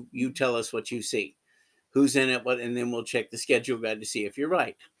and you tell us what you see, who's in it, what, and then we'll check the schedule guide to see if you're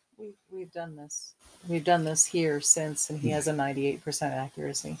right. We've done this. We've done this here since, and he has a 98%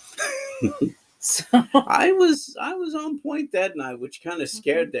 accuracy. So, I was on point that night, which kind of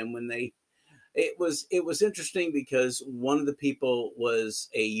scared mhm, them when they. It was interesting because one of the people was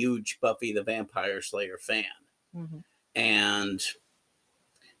a huge Buffy the Vampire Slayer fan, mhm. and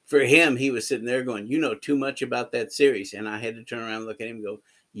for him, he was sitting there going, "You know too much about that series," and I had to turn around and look at him and go,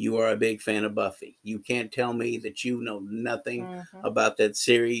 "You are a big fan of Buffy. You can't tell me that you know nothing Mhm, about that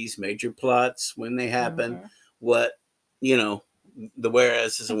series, major plots, when they happen, mhm. what you know, the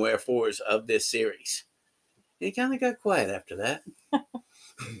whereases and wherefores of this series." And he kind of got quiet after that.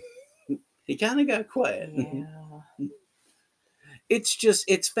 He kind of got quiet. Yeah. It's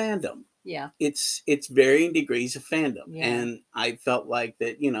fandom. Yeah. It's varying degrees of fandom, Yeah. and I felt like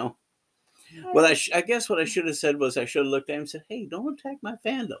that. I, Well, I guess what I should have said was I should have looked at him and said, "Hey, don't attack my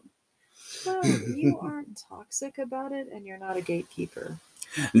fandom." well, you aren't toxic about it, and you're not a gatekeeper.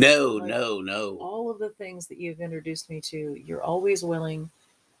 No, Like no, no. all of the things that you've introduced me to, you're always willing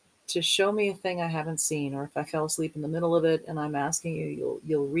to show me a thing I haven't seen, or if I fell asleep in the middle of it and I'm asking you,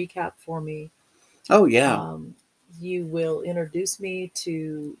 you'll recap for me. Oh yeah, Um, you will introduce me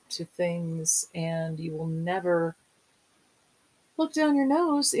to things, and you will never look down your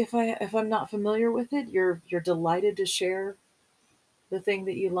nose if I'm not familiar with it. You're delighted to share the thing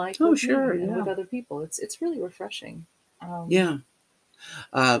that you like oh with me sure, and yeah, with other people. It's really refreshing. Um, yeah.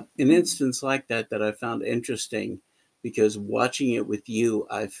 An instance like that I found interesting because watching it with you,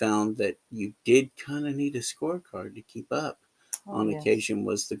 I found that you did kind of need a scorecard to keep up. oh On yes, occasion,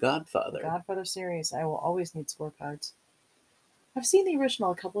 was The the Godfather. Godfather series. I will always need scorecards. I've seen the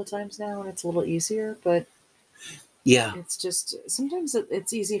original a couple of times now, and it's a little easier, but Yeah, it's just sometimes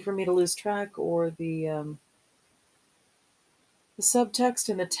it's easy for me to lose track, or the subtext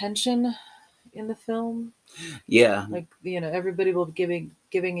and the tension in the film. yeah, Like everybody will be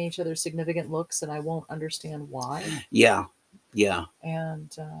giving each other significant looks, and I won't understand why. yeah, yeah. And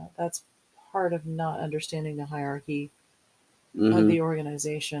that's part of not understanding the hierarchy of Hmm. the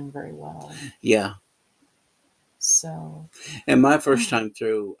organization very well. Yeah. So, And my first time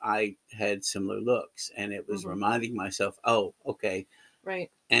through, I had similar looks, and it was mhm, reminding myself, oh, okay.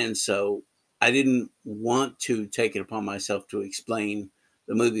 right, And so I didn't want to take it upon myself to explain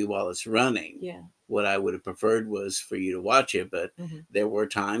the movie while it's running. yeah, What I would have preferred was for you to watch it, but hmm, there were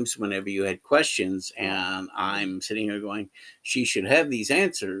times whenever you had questions, yeah, and I'm sitting here going, she should have these yeah,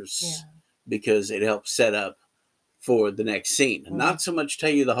 answers because it helps set up for the next scene. hmm, Not so much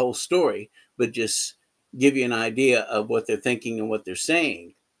tell you the whole story, but just give you an idea of what they're thinking and what they're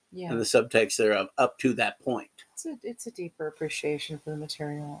saying yeah. and the subtext thereof up to that point. It's a deeper appreciation for the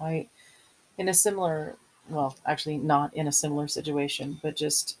material. I in a similar well, actually not in a similar situation, but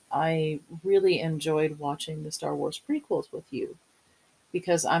just I really enjoyed watching the Star Wars prequels with you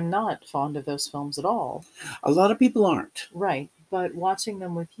because I'm not fond of those films at all. A lot of people aren't. Right. But watching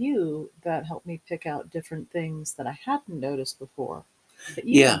them with you, that helped me pick out different things that I hadn't noticed before that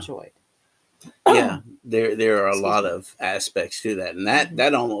you Yeah, enjoyed. yeah. There are a Excuse lot me. of aspects to that, and that Mhm.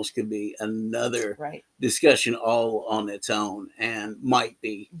 that almost could be another Right. discussion all on its own, and might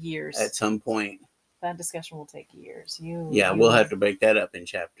be Years. at some point. That discussion will take years. You Yeah, we'll you have to break that up in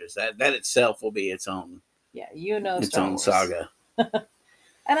chapters. That itself will be yeah, you know its Star own Wars. saga.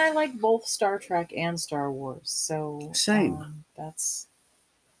 And I like both Star Trek and Star Wars. So Same. that's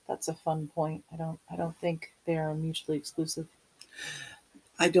a fun point. I don't think they are mutually exclusive.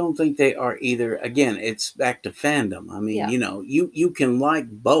 I don't think they are either. Again, it's back to fandom. I mean, Yeah. you can like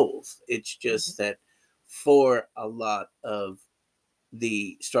both. It's Mhm. just that for a lot of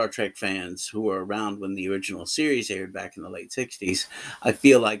the Star Trek fans who were around when the original series aired back in the late 60s, I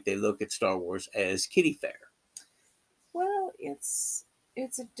feel like they look at Star Wars as kiddie fare. Well, it's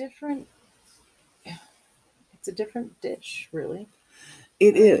a different it's a different dish, really.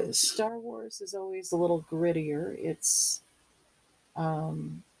 It is. Star Wars is always a little grittier. It's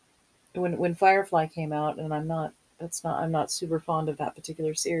um, when Firefly came out, and I'm not super fond of that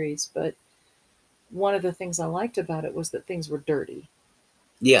particular series, but one of the things I liked about it was that things were dirty,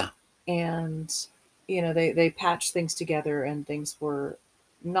 Yeah. and they patched things together, and things were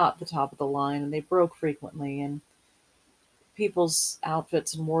not the top of the line, and they broke frequently, and people's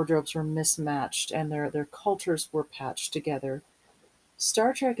outfits and wardrobes were mismatched, and their cultures were patched together.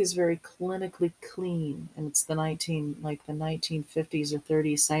 Star Trek is very clinically clean, and it's the 1950s or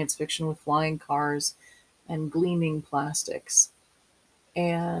 30s science fiction with flying cars and gleaming plastics.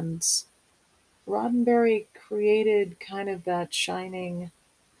 And Roddenberry created kind of that shining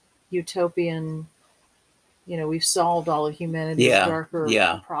utopian, we've solved all of humanity's Yeah. darker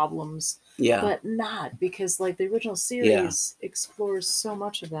Yeah. problems, Yeah. but not because like the original Yeah. series explores so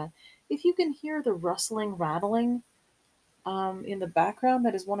much of that. If you can hear the rustling, rattling in the background,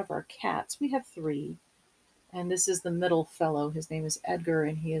 that is one of our cats. We have three, and this is the middle fellow. His name is Edgar,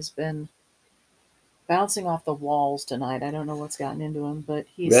 and he has been bouncing off the walls tonight. I don't know what's gotten into him, but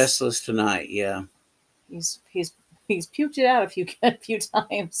Restless tonight. Yeah. he's he's he's puked it out a few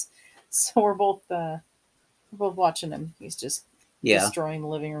times. So we're both watching him. He's just Yeah. destroying the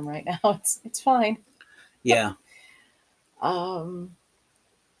living room right now. It's fine. Yeah. Um,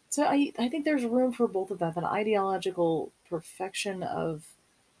 so I think there's room for both of that. That ideological perfection of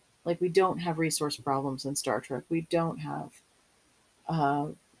like we don't have resource problems in Star Trek. We don't have uh,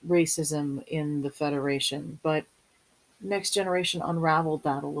 racism in the Federation, but Next Generation unraveled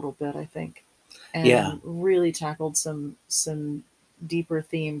that a little bit, I think, Yeah. and really tackled some deeper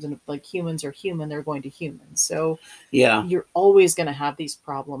themes. And like humans are human, they're going to human. So Yeah. you're always going to have these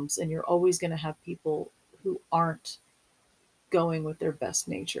problems, and you're always going to have people who aren't going with their best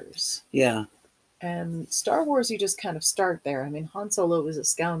natures. Yeah. And Star Wars, you just kind of start there. I mean, Han Solo is a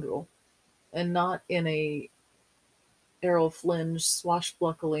scoundrel, and not in a Errol Flynn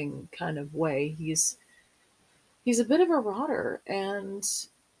swashbuckling kind of way. He's a bit of a rotter, and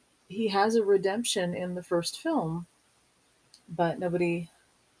he has a redemption in the first film, but nobody.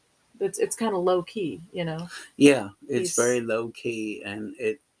 It's kind of low key, you know. Yeah. It's He's very low key, and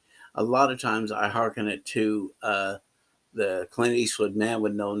it a lot of times I hearken it to the Clint Eastwood Man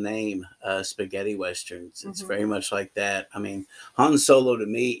with No Name spaghetti westerns. It's mhm, very much like that. I mean, Han Solo to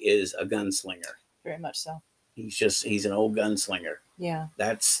me is a gunslinger. very much so. He's an old gunslinger. Yeah,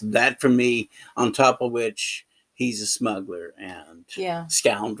 That's that for me. On top of which he's a smuggler and yeah,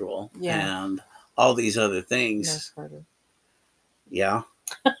 scoundrel yeah. and all these other Nurse things. Carter. Yeah,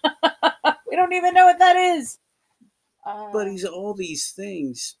 We don't even know what that is. but Uh, he's all these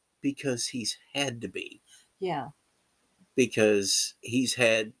things because he's had to be, yeah. because he's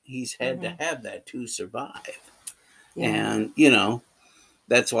had to Hmm. have that to survive. Yeah, And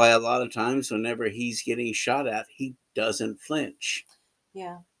that's why a lot of times whenever he's getting shot at, he doesn't flinch.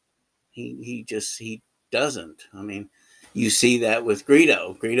 yeah, He doesn't. I mean, you see that with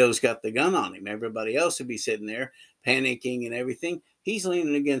Greedo. Greedo's got the gun on him. Everybody else would be sitting there panicking and everything. He's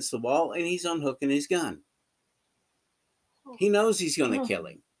leaning against the wall and he's unhooking his gun. He knows he's going to kill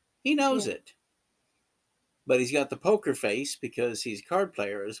him. He knows yeah, it. But he's got the poker face because he's a card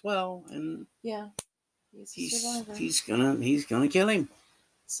player as well, and yeah. He's a survivor. he's gonna kill him.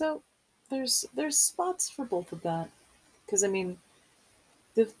 So there's spots for both of that because I mean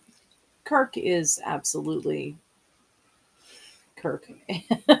the Kirk is absolutely Kirk,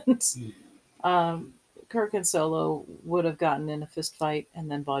 and Kirk and Solo would have gotten in a fist fight and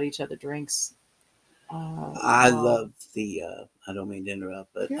then bought each other drinks I Wow. love the. I don't mean to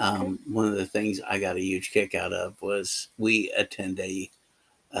interrupt, but You're okay. one of the things I got a huge kick out of was we attend a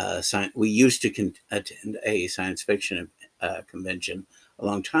science. We used to attend a science fiction convention a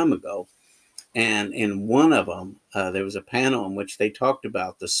long time ago, and in one of them, there was a panel in which they talked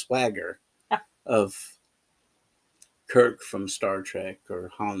about the swagger of Kirk from Star Trek,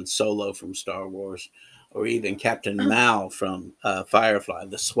 or Han Solo from Star Wars, or even Captain Mal from Firefly.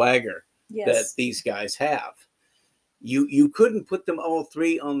 The swagger that Yes. these guys have. You couldn't put them all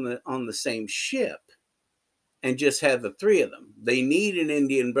three on the same ship and just have the three of them. They need an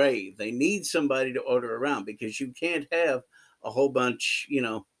Indian brave. They need somebody to order around, because you can't have a whole bunch,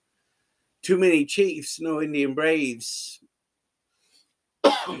 too many chiefs, no Indian braves.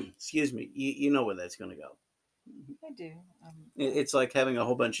 Excuse me. You know where that's going to go. I do. It's like having a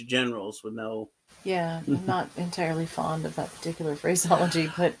whole bunch of generals with no. Yeah, I'm not entirely fond of that particular phraseology,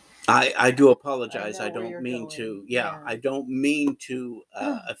 but I do I apologize. know I where don't you're mean going. to. Yeah. I don't mean to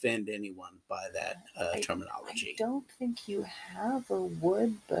offend anyone by that I terminology. don't think you have or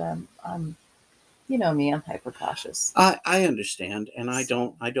would, but I'm you know me, I'm hyper cautious. I understand, and I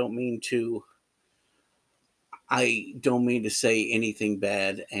don't mean to. I don't mean to say anything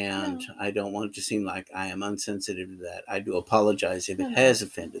bad, and No. I don't want it to seem like I am insensitive to that. I do apologize if No, it no. has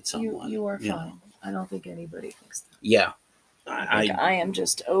offended someone. You are know. fine. I don't think anybody thinks that. Yeah, I think I am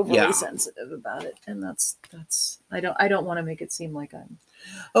just overly yeah. sensitive about it, and that's I don't want to make it seem like I'm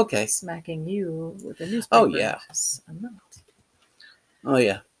Okay. smacking you with a newspaper. Oh yeah. I'm not. Oh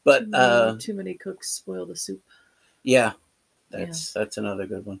yeah. But too many cooks spoil the soup. Yeah, that's another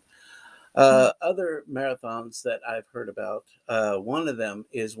good one. Other marathons that I've heard about, one of them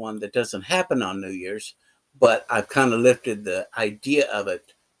is one that doesn't happen on New Year's, but I've kind of lifted the idea of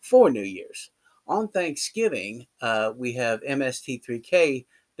it for New Year's. On Thanksgiving, we have MST3K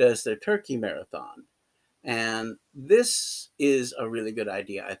does their turkey marathon. And this is a really good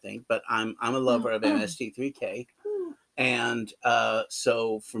idea, I think, but I'm a lover of MST3K. And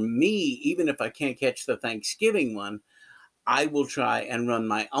so for me, even if I can't catch the Thanksgiving one, I will try and run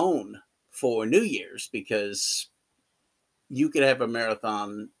my own for New Year's, because you could have a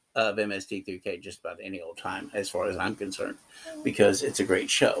marathon of MST3K just about any old time, as far as I'm concerned, because it's a great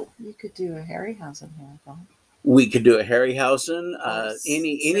show. You could do a Harryhausen marathon. We could do a Harryhausen,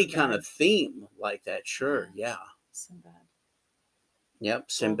 any kind of theme like that. Sure, yeah. Sinbad. Yep,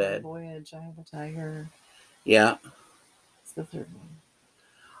 Sinbad. Golden Voyage, Eye of the Tiger. Yeah. It's the third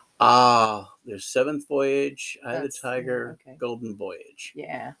one. There's Seventh Voyage, Eye of the Tiger, okay. Golden Voyage.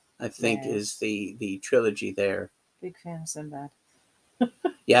 Yeah. I think is the trilogy there. Big fan of Sinbad.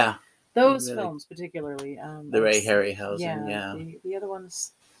 Yeah. Those really, films particularly. The Ray Harryhausen, yeah. The other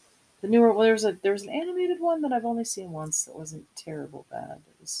ones, the newer. Well, there was an animated one that I've only seen once that wasn't terrible bad.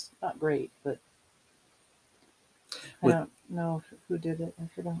 It was not great, but I don't know who did it. I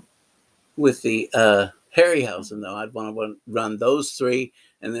forgot. With the Harryhausen, though, I'd want to run those three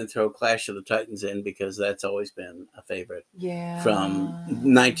and then throw Clash of the Titans in, because that's always been a favorite. Yeah. From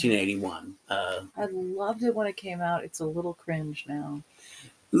 1981. I loved it when it came out. It's a little cringe now.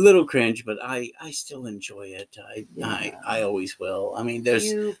 Little cringe, but I still enjoy it. I always will. I mean,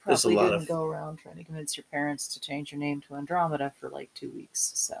 there's a lot of. Go around trying to convince your parents to change your name to Andromeda for like 2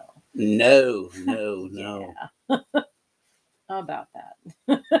 weeks. So no. How about that?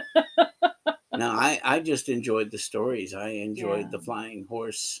 No, I just enjoyed the stories. I enjoyed the flying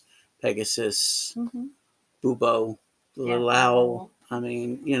horse, Pegasus, Bubo, the little owl. I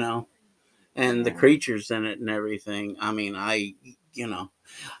mean, and the creatures in it and everything. I mean,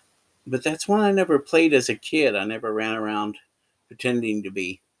 but that's one I never played as a kid. I never ran around pretending to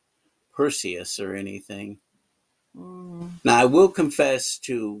be Perseus or anything. Now, I will confess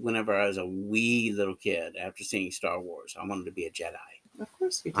to whenever I was a wee little kid, after seeing Star Wars, I wanted to be a Jedi. Of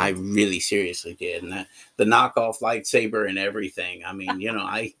course you did. I really seriously did. And the knockoff lightsaber and everything. I mean,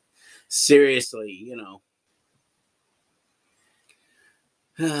 I seriously,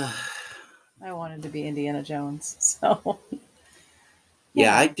 I wanted to be Indiana Jones, so.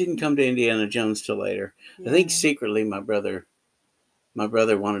 Yeah, I didn't come to Indiana Jones till later. Yeah. I think secretly my brother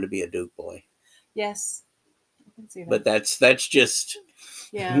wanted to be a Duke boy. Yes, I can see that. But that's just.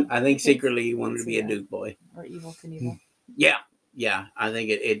 Yeah, I think secretly he wanted to be a Duke boy. Or Evel Knievel. Yeah. I think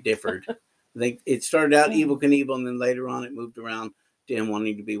it differed. I think it started out Evel Knievel, and then later on it moved around to him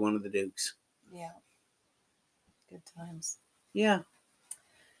wanting to be one of the Dukes. Yeah. Good times. Yeah.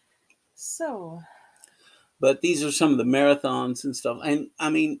 So. But these are some of the marathons and stuff. And I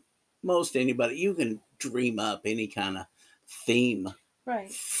mean, most anybody, you can dream up any kind of theme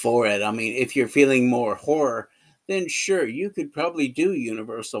for it. I mean, if you're feeling more horror, then sure, you could probably do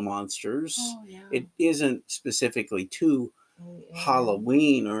Universal Monsters. Oh yeah. It isn't specifically to Alien,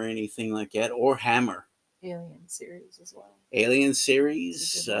 Halloween or anything like that, or Hammer. Alien series as well. Alien It's a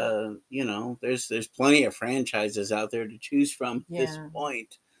series, good one. you know, there's plenty of franchises out there to choose from at this Yeah.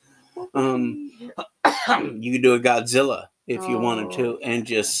 point. What would Um, be your- you could do a Godzilla if you wanted to, Oh and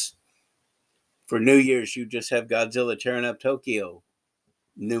yeah. just for New Year's, you just have Godzilla tearing up Tokyo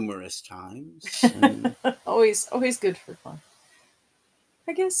numerous times. And Always good for fun.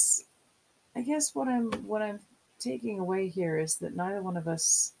 I guess what I'm taking away here is that neither one of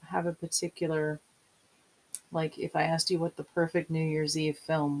us have a particular, like, if I asked you what the perfect New Year's Eve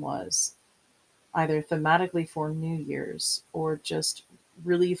film was, either thematically for New Year's or just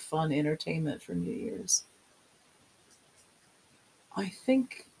really fun entertainment for New Year's, I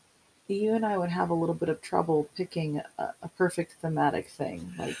think you and I would have a little bit of trouble picking a perfect thematic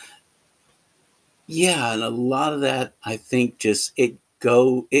thing. Like, yeah, and a lot of that I think just it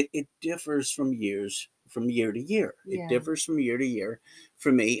differs from year to year. It yeah. differs from year to year.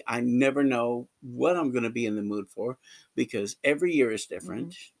 For me, I never know what I'm going to be in the mood for because every year is Hmm.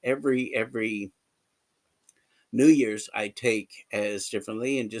 different. Every New Year's I take as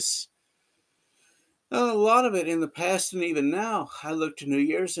differently, and just a lot of it in the past and even now, I look to New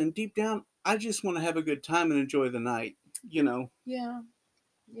Year's and deep down, I just want to have a good time and enjoy the night. You know, Yeah.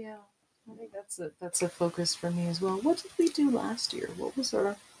 Yeah. I think that's a focus for me as well. What did we do last year? What was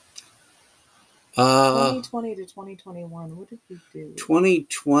our uh, 2020 to 2021? What did we do?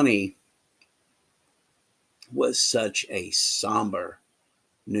 2020 was such a somber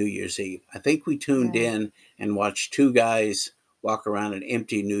New Year's Eve. I think we tuned Yeah. in and watched two guys walk around an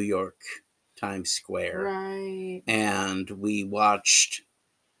empty New York Times Square, Right. and we watched.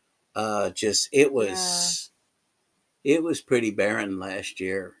 Just Yeah. it was pretty barren last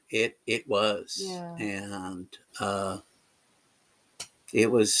year. It was, Yeah. and it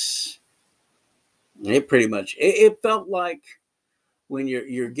was it pretty much it felt like when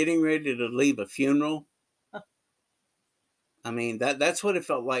you're getting ready to leave a funeral. I mean that's what it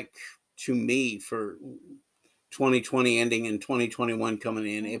felt like to me for 2020 ending and 2021 coming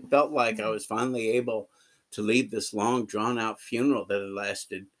in. It felt like I was finally able to leave this long drawn out funeral that had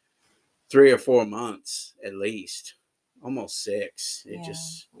lasted 3 or 4 months at least, almost six. It Yeah.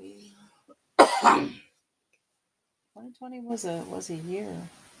 just 2020 was a year,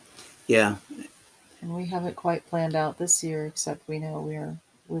 yeah, and we haven't quite planned out this year. Except we know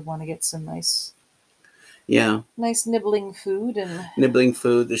we want to get some yeah. nice nibbling food and Nibbling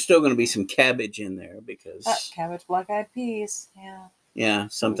food. There's still going to be some cabbage in there because cabbage, black eyed peas. Yeah. yeah,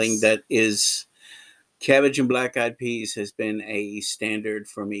 something Always. that is cabbage and black eyed peas has been a standard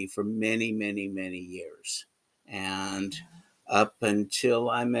for me for many years. And up until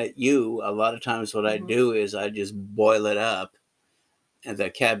I met you, a lot of times what I Hmm. do is I just boil it up, the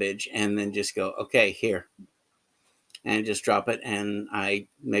cabbage, and then just go, okay, here, and just drop it. And I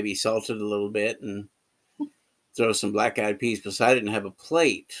maybe salt it a little bit and throw some black eyed peas beside it and have a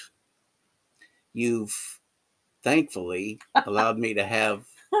plate. You've thankfully allowed me to have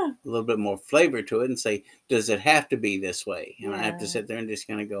a little bit more flavor to it and say, does it have to be this way? And I have to Yeah. sit there and just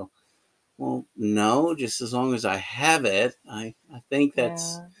kind of go, well, no, just as long as I have it, I think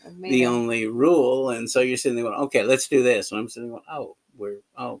that's Yeah. I've made the a only rule. And so you're sitting there going, okay, let's do this. And I'm sitting there going,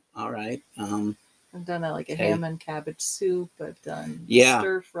 all right. I've done like a Okay. ham and cabbage soup. I've done Yeah.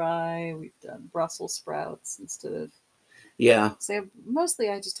 stir fry. We've done Brussels sprouts instead of. Yeah. So mostly,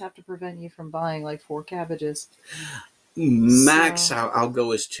 I just have to prevent you from buying like 4 cabbages. Max, So I'll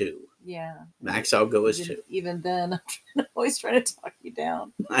go as two. yeah, Max, I'll go as even two. even then, I'm always trying to talk you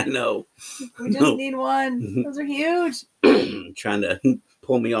down. I know. We just No. need one. Those are huge. Trying to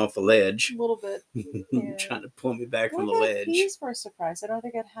pull me off the ledge. A little bit. Yeah. Trying to pull me back from the Black eyed ledge. peas were a surprise. I don't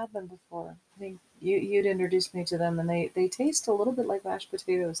think I'd had them before. I think you'd introduced me to them, and they taste a little bit like mashed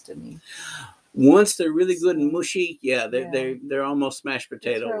potatoes to me. Once they're really good and mushy, yeah, Yeah. they're almost mashed You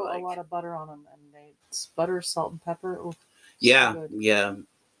potato throw a like. lot of butter on them, and it's butter, salt, and pepper. Ooh, Yeah, so good. yeah,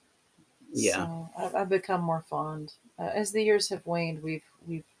 yeah, So I've become more fond. As the years have waned, we've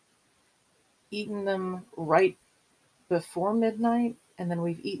eaten them right before midnight, and then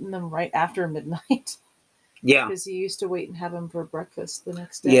we've eaten them right after midnight. yeah, Because you used to wait and have them for breakfast the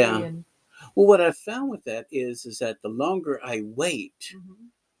next day. yeah. And Well, what I've found with that is that the longer I wait,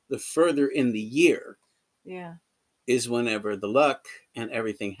 the further in the year yeah, is whenever the luck and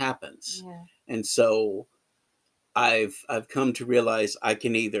everything happens. yeah, And so I've come to realize I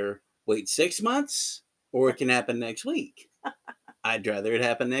can either wait 6 months or it can happen next week. I'd rather it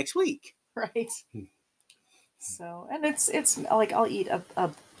happen next week. right. So, and it's like I'll eat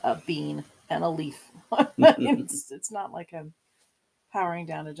a bean and a leaf. I mean, it's not like I'm powering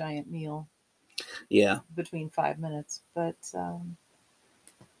down a giant meal Yeah. between 5 minutes, but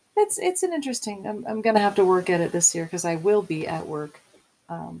it's an interesting. I'm gonna have to work at it this year because I will be at work,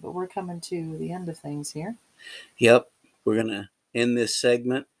 but we're coming to the end of things here. Yep. We're gonna end this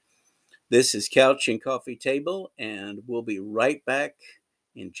segment. This is Couch and Coffee Table, and we'll be right back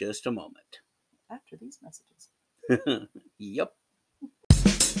in just a moment. After these messages. Yep.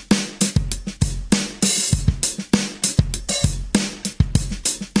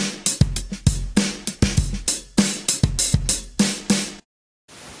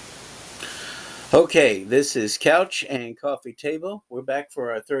 Okay, this is Couch and Coffee Table. We're back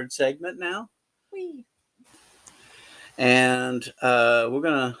for our third segment now. Whee. And we're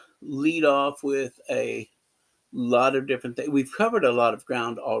going to lead off with a lot of different things. We've covered a lot of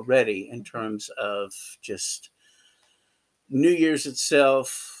ground already in terms of just New Year's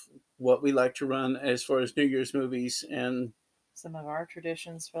itself, what we like to run as far as New Year's movies, and some of our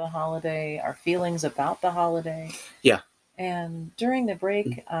traditions for the holiday, our feelings about the holiday. Yeah. And during the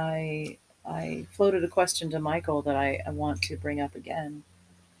break, I floated a question to Michael that I want to bring up again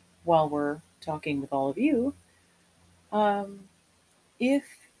while we're talking with all of you.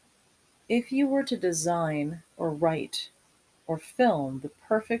 If you were to design or write or film the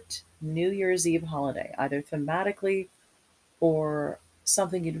perfect New Year's Eve holiday, either thematically or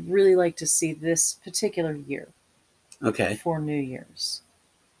something you'd really like to see this particular year, okay, for New Year's,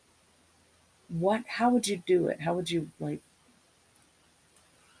 how would you do it? How would you what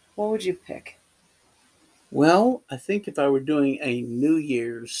would you pick? Well, I think if I were doing a New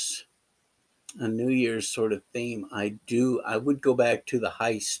Year's sort of theme, I would go back to the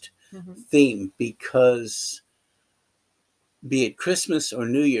heist theme, because be it Christmas or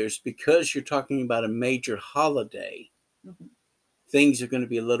New Year's, because you're talking about a major holiday, things are going to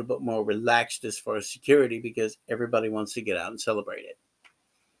be a little bit more relaxed as far as security, because everybody wants to get out and celebrate it.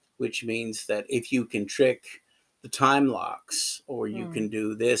 Which means that if you can trick the time locks, or you can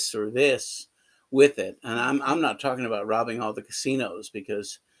do this or this with it, and I'm not talking about robbing all the casinos,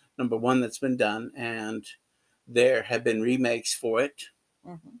 because number one, that's been done, and there have been remakes for it.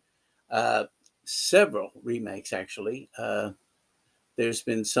 Several remakes, actually. There's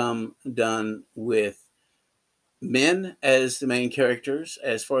been some done with men as the main characters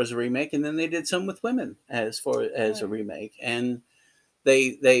as far as a remake, and then they did some with women as far as a remake, and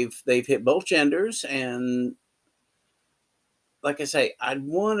they've hit both genders. And like I say, I'd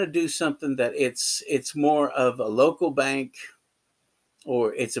want to do something that it's more of a local bank,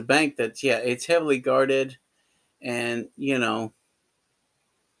 or it's a bank that's it's heavily guarded, and Mr.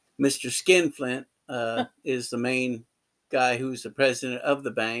 Skinflint is the main guy who's the president of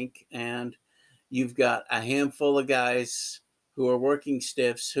the bank, and you've got a handful of guys who are working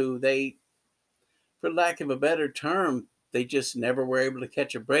stiffs who they, for lack of a better term, they just never were able to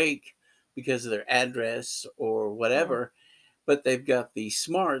catch a break because of their address or whatever. But they've got the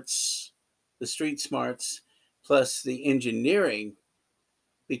smarts, the street smarts, plus the engineering,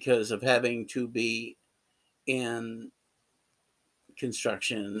 because of having to be in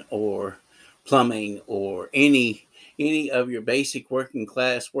construction or plumbing or any of your basic working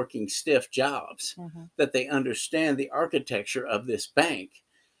class, working stiff jobs, that they understand the architecture of this bank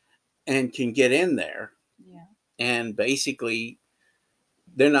and can get in there. And basically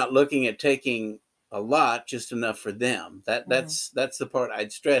they're not looking at taking a lot, just enough for them. That's the part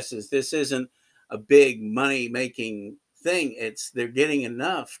I'd stress, is this isn't a big money making thing. It's they're getting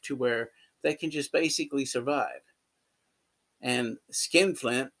enough to where they can just basically survive. And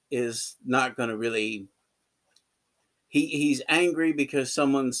Skinflint is not going to really, he's angry because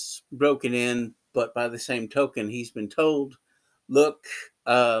someone's broken in, but by the same token, he's been told, look,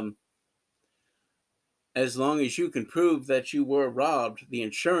 as long as you can prove that you were robbed, the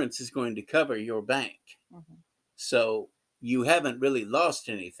insurance is going to cover your bank. So you haven't really lost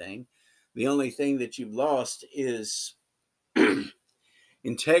anything. The only thing that you've lost is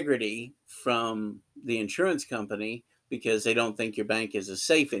integrity from the insurance company, because they don't think your bank is as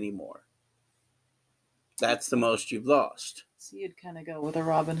safe anymore. That's the most you've lost. So you'd kind of go with a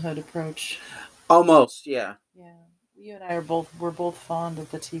Robin Hood approach. Almost, yeah. Yeah. You and I we're both fond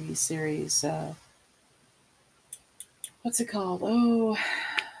of the TV series. What's it called? Oh,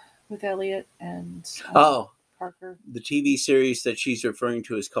 with Elliot and Parker. The TV series that she's referring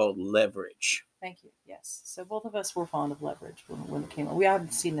to is called Leverage. Thank you. Yes. So both of us were fond of Leverage when it came out. We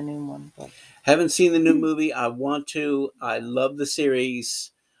haven't seen the new one, but haven't seen the new movie. I want to. I love the series.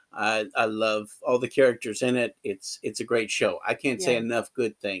 I love all the characters in it. It's a great show. I can't say enough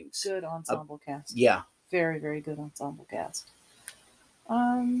good things. Good ensemble cast. Yeah. Very, very good ensemble cast.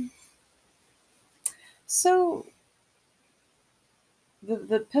 So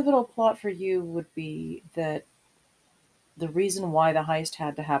the pivotal plot for you would be that the reason why the heist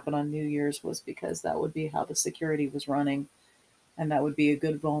had to happen on New Year's was because that would be how the security was running, and that would be a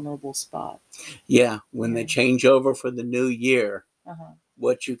good vulnerable spot. Yeah, when they Yeah. change over for the new year, Uh-huh.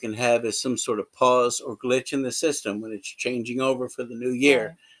 what you can have is some sort of pause or glitch in the system when it's changing over for the new year.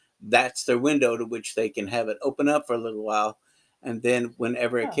 Right. That's their window to which they can have it open up for a little while. And then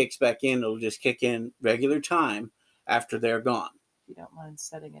whenever it Oh, kicks back in, it'll just kick in regular time after they're gone. if you don't mind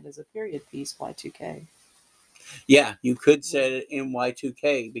setting it as a period piece, Y2K. Yeah, you could set it in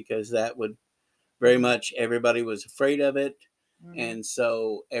Y2K because that would very Mhm. much, everybody was afraid of it. Mhm. And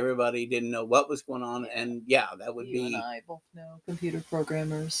so everybody didn't know what was going on. Yeah. And yeah, that would You and be, I both know computer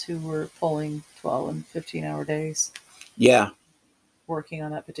programmers who were pulling 12 and 15-hour days yeah, working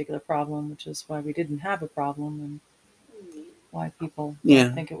on that particular problem, which is why we didn't have a problem and why people don't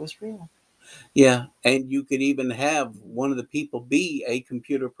yeah. think it was real. Yeah, and you could even have one of the people be a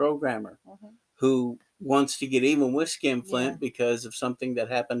computer programmer Mhm. who wants to get even with Yeah. Skinflint because of something that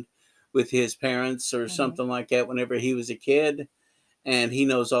happened with his parents or Mhm. something like that whenever he was a kid. And he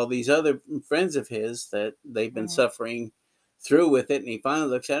knows all these other friends of his that they've been Mhm. suffering through with it. And he finally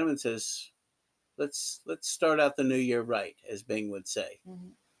looks at him and says, let's start out the new year right, as Bing would say,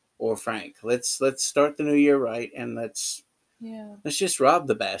 Mhm. or Frank. Let's start the new year right, and Yeah. let's just rob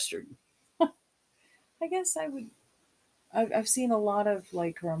the bastard. I guess I would. I've seen a lot of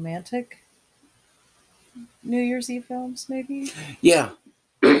like romantic New Year's Eve films, maybe. Yeah.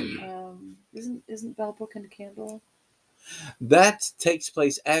 Isn't Bell Book and Candle That takes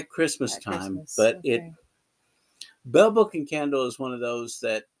place at Christmas at time, Christmas? but it Okay. Bell Book and Candle is one of those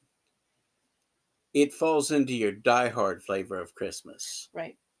that it falls into your die-hard flavor of Christmas.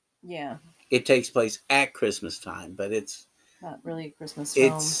 Right. Yeah. It takes place at Christmas time, but Not really a Christmas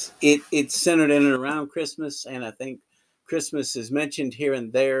film. it's centered in and around Christmas, and I think Christmas is mentioned here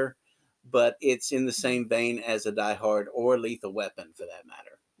and there, but it's in the same vein as a Die Hard or Lethal Weapon for that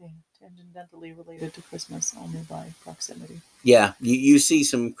matter. Yeah, tangentially related to Christmas, only by proximity. Yeah, you see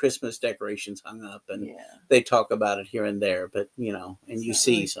some Christmas decorations hung up, and Yeah. they talk about it here and there, but and It's you not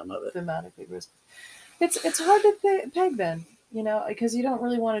see really some of it. thematically Christmas. It's hard to peg then, because you don't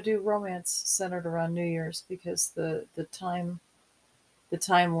really want to do romance centered around New Year's because the time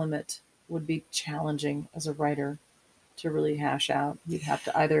limit would be challenging as a writer to really hash out. You'd have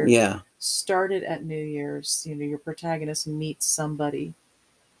to either Yeah, start it at New Year's, your protagonist meets somebody,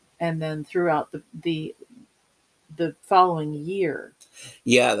 and then throughout the following year,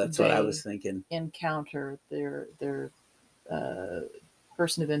 yeah, that's what I was they thinking. encounter their uh,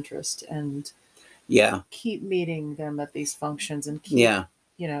 person of interest and Yeah, keep meeting them at these functions and keep yeah.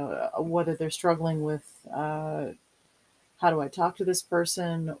 whether they're struggling with how do I talk to this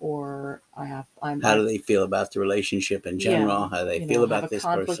person, or How do they feel about the relationship in yeah, general? How they feel have a about this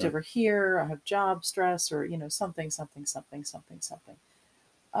conflict person? over here, I have job stress, or something, something, something, something, something.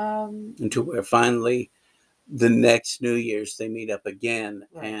 Um, And to where finally the next New Year's they meet up again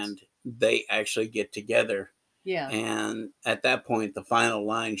right. and they actually get together. Yeah. And at that point, the final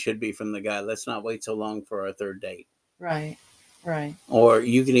line should be from the guy, let's not wait so long for our third date. Right. Right. Or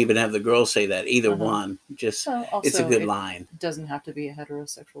you can even have the girl say that, either Uh-huh. one. Just, Well, it's a also, good it line. doesn't have to be a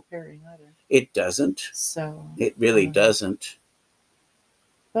heterosexual pairing either. It doesn't. So, It really doesn't.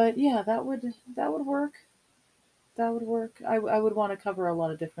 but yeah, that would work. That would work. I would want to cover a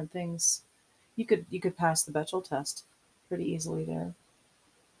lot of different things. You could pass the Bechdel test pretty easily there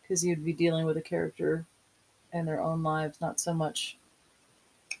because you'd be dealing with a character and their own lives, not so much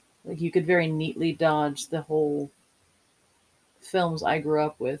like you could very neatly dodge the whole films I grew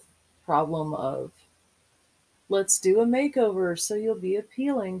up with problem of let's do a makeover so you'll be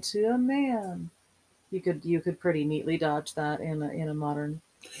appealing to a man. You could pretty neatly dodge that in a modern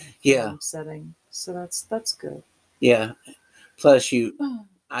Yeah, film setting. So that's good. yeah. Plus, Mhm.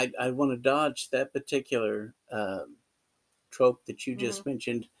 I want to dodge that particular trope that you just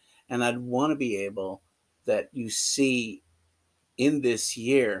mentioned, and I'd want to be able that you see in this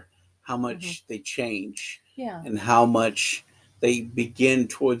year how Mhm. much they change Yeah. and how much they begin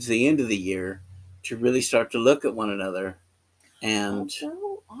towards the end of the year to really start to look at one another. And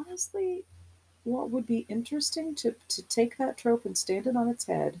Although honestly, what would be interesting to take that trope and stand it on its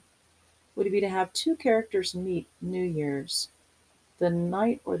head would be to have two characters meet New Year's the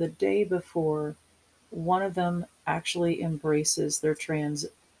night or the day before one of them actually embraces their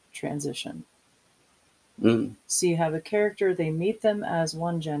transition. mm, So you have a character, they meet them as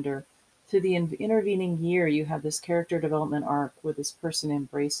one gender. Through the intervening year, you have this character development arc where this person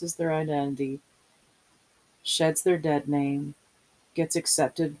embraces their identity, sheds their dead name, gets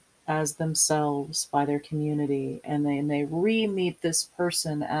accepted as themselves by their community, and they re-meet this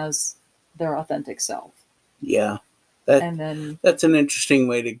person as their authentic self. Yeah. That And then that's an interesting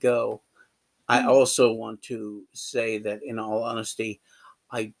way to go. I yeah, also want to say that, in all honesty,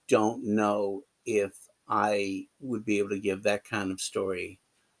 I don't know if I would be able to give that kind of story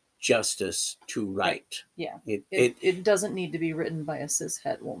justice to right. write. Yeah. It, It it, it doesn't need to be written by a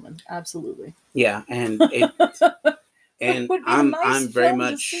cishet woman. Absolutely. yeah, and it, But it and would be a nice film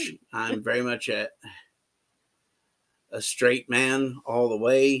to see. I'm very much a straight man all the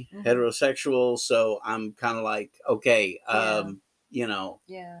way, Mhm. heterosexual. So I'm kind of like, okay, Yeah. you know,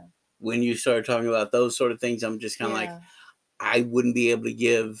 Yeah. when you start talking about those sort of things, I'm just kind of like, Yeah. I wouldn't be able to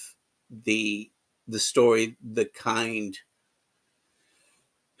give the story the kind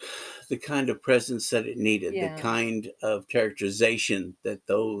of presence that it needed, the Yeah. kind of characterization that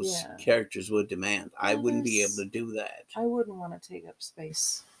those Yeah. characters would demand. I Well, wouldn't be able to do that. I wouldn't want to take up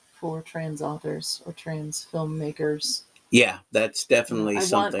space for trans authors or trans filmmakers. Yeah, that's definitely I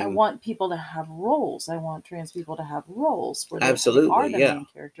something. want people to have roles. I want trans people to have roles where they are Absolutely, the yeah. main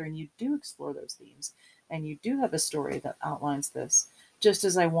character, and you do explore those themes, and you do have a story that outlines this. Just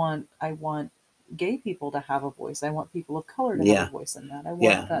as I want gay people to have a voice. I want people of color to have a Yeah, voice in that. I want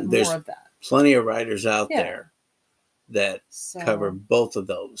yeah. that more There's of that. plenty of writers out Yeah. there that cover So. both of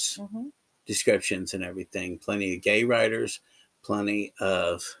those Mhm. descriptions and everything. Plenty of gay writers, plenty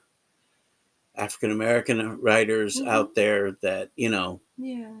of African American writers Mhm. out there that, Yeah.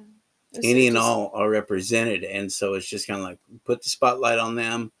 It's any and just all are represented. And so it's just kind of like put the spotlight on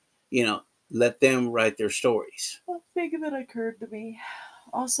them, you know, let them write their stories. a thing that occurred to me.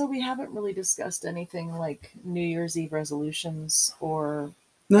 Also, we haven't really discussed anything like New Year's Eve resolutions or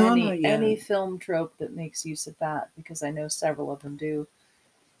No, not any yet. film trope that makes use of that, because I know several of them do,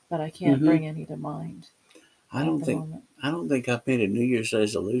 but I can't Hmm. bring any to mind I at don't the think moment. I don't think I've made a New Year's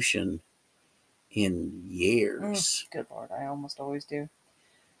resolution in years. Good Lord, I almost always do.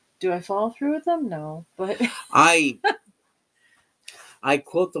 Do I follow through with them? No, but I I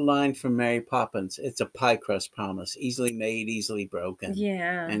quote the line from Mary Poppins: "It's a pie crust promise, easily made, easily broken."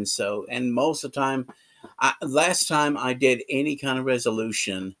 yeah. And so, and most of the time, last time I did any kind of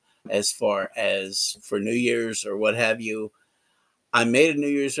resolution, as far as for New Year's or what have you, I made a New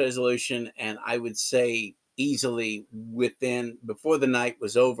Year's resolution, and I would say easily before the night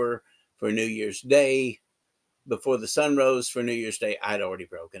was over for New Year's Day, before the sun rose for New Year's Day, I'd already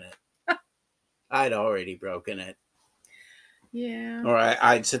broken it. I'd already broken it. Yeah. Or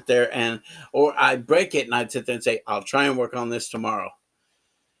I'd sit there or I'd break it and I'd sit there and say, I'll try and work on this tomorrow.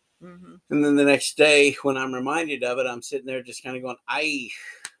 Mm-hmm. And then the next day, when I'm reminded of it, I'm sitting there just kind of going,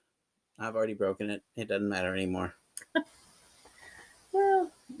 I've already broken it. It doesn't matter anymore.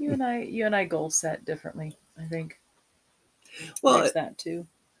 Well, you and I goal set differently. I think Well, there's that too.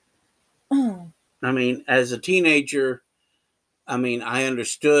 Oh. I mean, as a teenager, I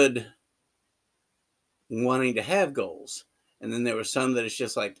understood wanting to have goals. And then there were some that it's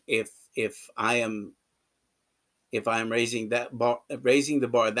just like, if I am raising the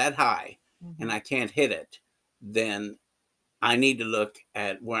bar that high Mm-hmm. and I can't hit it, then I need to look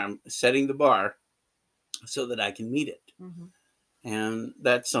at where I'm setting the bar so that I can meet it. Mm-hmm. And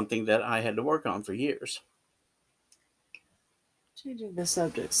that's something that I had to work on for years. Changing the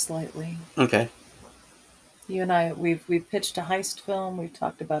subject slightly. Okay. You and I, we've pitched a heist film. We've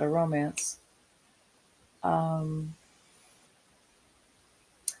talked about a romance. Um,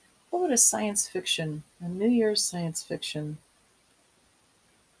 what would a science fiction, a New Year's science fiction,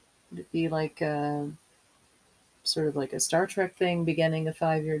 would it be like a sort of like a Star Trek thing, beginning a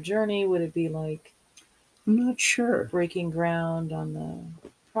 5-year journey? Would it be like I'm not sure. breaking ground on the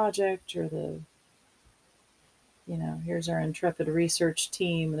project, or here's our intrepid research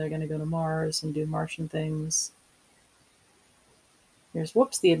team, and they're going to go to Mars and do Martian things. Here's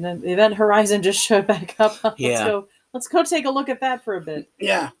whoops, the event horizon just showed back up. Yeah. Let's go take a look at that for a bit.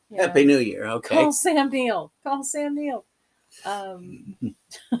 Yeah. Yeah. Happy New Year. Okay. Call Sam Neill.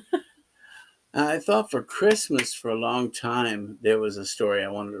 I thought for Christmas for a long time there was a story I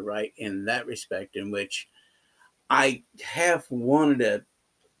wanted to write in that respect, in which I half wanted to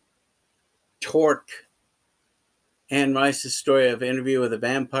torque Anne Rice's story of Interview with a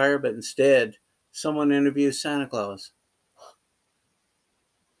Vampire, but instead someone interviews Santa Claus.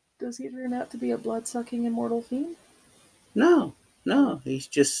 Does he turn out to be a blood-sucking immortal fiend? No, he's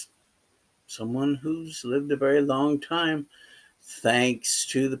just someone who's lived a very long time, thanks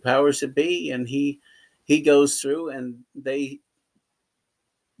to the powers that be, and he goes through, and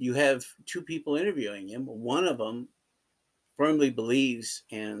you have two people interviewing him. One of them firmly believes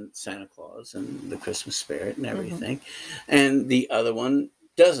in Santa Claus and the Christmas spirit and everything, and the other one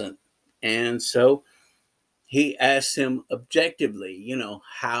doesn't. And so he asks him objectively,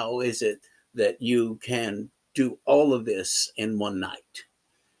 how is it that you can do all of this in one night?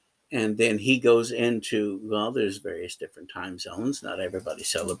 And then he goes into, well, there's various different time zones. Not everybody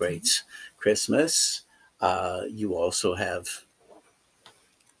celebrates Christmas. You also have,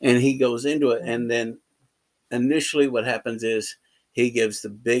 and he goes into it. And then initially what happens is he gives the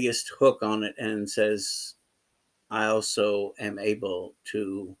biggest hook on it and says, I also am able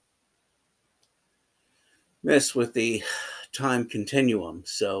to mess with the time continuum.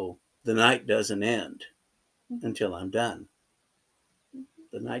 So the night doesn't end until I'm done.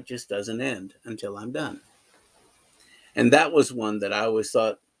 The night just doesn't end until I'm done. And that was one that I always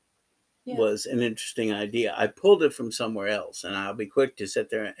thought was an interesting idea. I pulled it from somewhere else, and I'll be quick to sit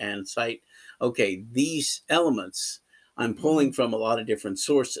there and cite, okay, these elements I'm pulling from a lot of different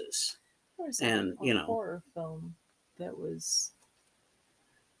sources. And, horror film that was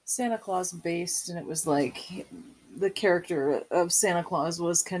Santa Claus based, and it was like the character of Santa Claus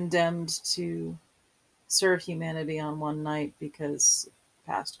was condemned to serve humanity on one night because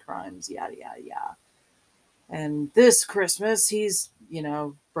past crimes, yada yada yada. And this Christmas, he's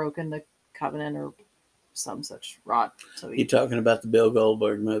broken the covenant or some such rot. So you talking about the Bill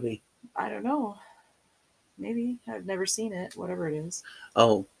Goldberg movie? I don't know. Maybe I've never seen it. Whatever it is.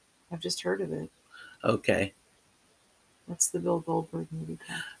 Oh, I've just heard of it. Okay. What's the Bill Goldberg movie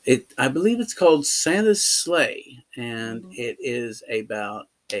called? I believe it's called Santa's Sleigh, and it is about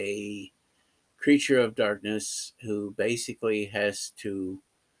a creature of darkness who basically has to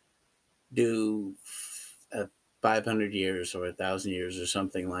do 500 years or 1,000 years or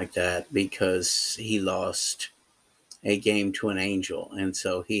something like that because he lost a game to an angel, and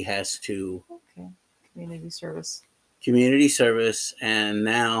so he has to community service, and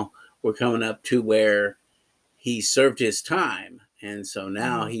now we're coming up to where he served his time, and so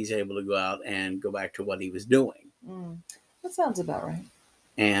now he's able to go out and go back to what he was doing. That sounds about right.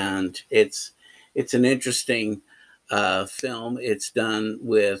 And it's an interesting film. It's done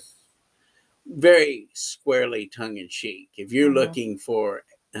with very squarely tongue-in-cheek. If you're looking for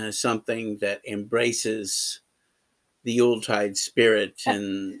something that embraces the Yuletide spirit,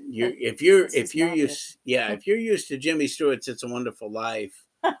 and if you're used to Jimmy Stewart's "It's a Wonderful Life"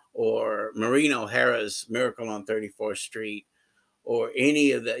 or Maureen O'Hara's "Miracle on 34th Street," or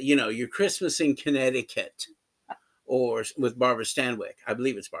any of the, your Christmas in Connecticut, or with Barbara Stanwyck, I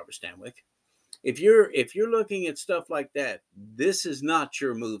believe it's Barbara Stanwyck. If you're looking at stuff like that, this is not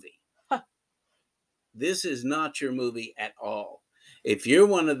your movie. This is not your movie at all. If you're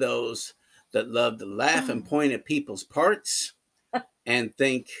one of those that love to laugh and point at people's parts and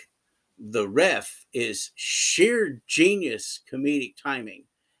think the ref is sheer genius comedic timing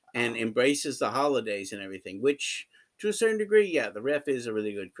and embraces the holidays and everything, which to a certain degree, the ref is a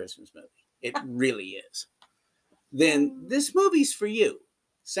really good Christmas movie. It really is. Then this movie's for you.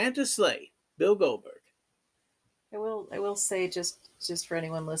 Santa's Sleigh, Bill Goldberg. I will say just for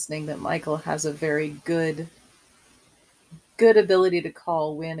anyone listening that Michael has a very good ability to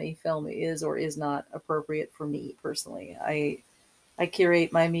call when a film is or is not appropriate for me personally. I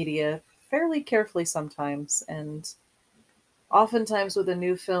curate my media fairly carefully sometimes, and oftentimes with a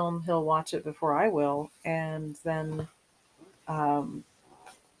new film, he'll watch it before I will, and then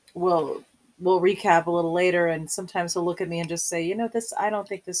we'll recap a little later, and sometimes he'll look at me and just say, this, I don't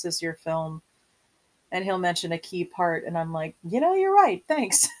think this is your film. And he'll mention a key part, and I'm like, you're right,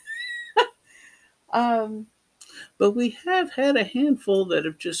 thanks. But we have had a handful that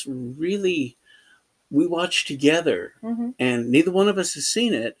have just really, we watched together, and neither one of us has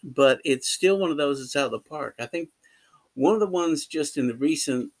seen it, but it's still one of those that's out of the park. I think one of the ones just in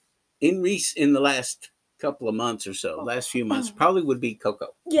the in the last couple of months or so, last few months, probably would be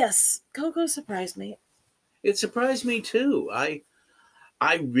Coco. Yes, Coco surprised me. It surprised me too.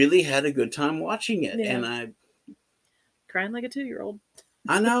 I really had a good time watching it, and I crying like a 2-year-old.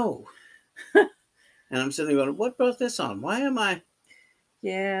 I know. And I'm sitting there going, what brought this on? Why am I?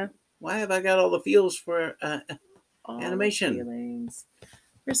 Yeah. Why have I got all the feels for animation?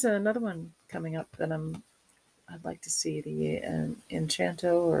 There's another one coming up that I'd like to see, the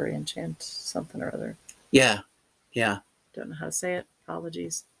Enchanto or Enchant something or other. Yeah. Don't know how to say it.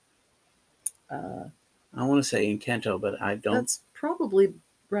 Apologies. I want to say Encanto, but I don't. That's probably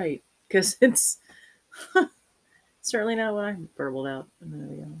right, because it's certainly not what I burbled out a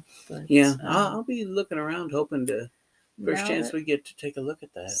minute ago. But, I'll be looking around hoping to, first chance we get to take a look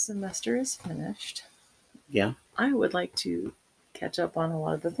at that. Semester is finished. Yeah. I would like to catch up on a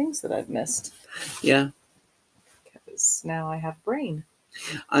lot of the things that I've missed. Yeah. Because now I have brain.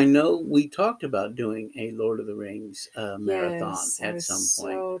 I know we talked about doing a Lord of the Rings marathon Yes, I at was some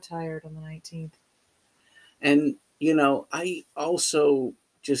point. so tired on the 19th. And, I also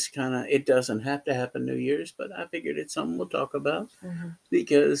just kind of, it doesn't have to happen New Year's, but I figured it's something we'll talk about Mm-hmm.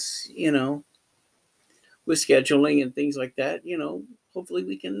 because, with scheduling and things like that, hopefully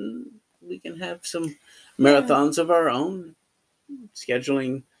we can have some marathons of our own.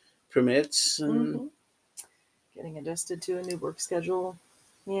 Scheduling permits and Mm-hmm. Getting adjusted to a new work schedule.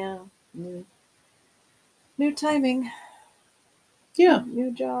 Yeah. New timing. yeah.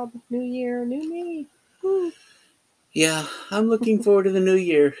 New job. New year. New me. Woo. Yeah, I'm looking forward to the new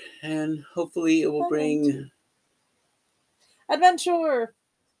year, and hopefully it will bring Adventure.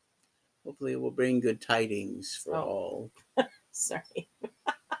 good tidings for Oh. all. Sorry.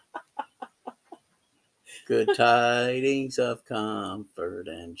 Good tidings of comfort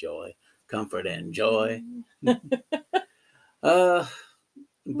and joy. Comfort and joy. But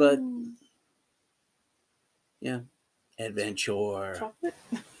yeah, adventure. Chocolate.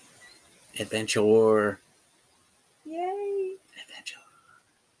 Adventure. Yay. Adventure.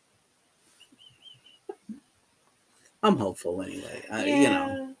 I'm hopeful anyway.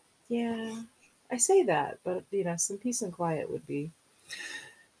 Yeah. I say that, but some peace and quiet would be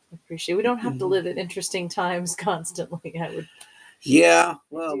appreciated. We don't have to live at interesting times constantly. I would. Yeah,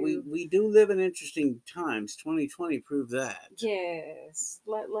 well, we do live in interesting times. 2020 proved that. Yes,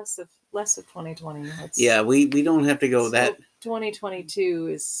 less of 2020. Yeah, we don't have to go that. 2022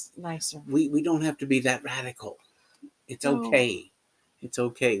 is nicer. We don't have to be that radical. It's okay. It's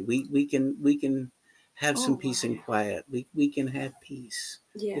okay. We can have some peace and quiet. We can have peace.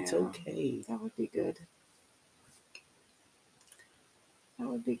 Yeah, it's okay. That would be good. That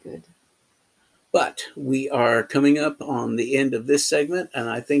would be good. But we are coming up on the end of this segment, and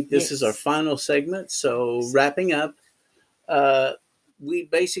I think this is our final segment. So wrapping up, we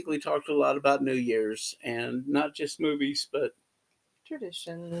basically talked a lot about New Year's, and not just movies, but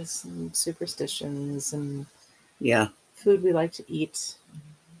traditions and superstitions and yeah, food we like to eat.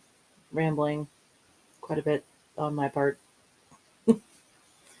 Rambling quite a bit on my part.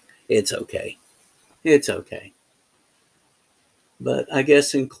 It's okay. It's okay. But I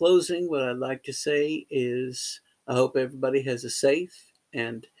guess in closing, what I'd like to say is I hope everybody has a safe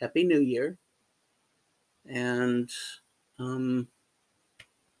and happy New Year. And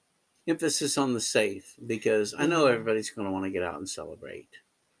emphasis on the safe, because I know everybody's going to want to get out and celebrate.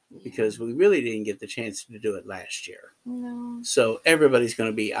 Because we really didn't get the chance to do it last year. No. So everybody's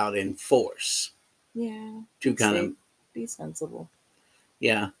going to be out in force. Yeah. To kind of be sensible.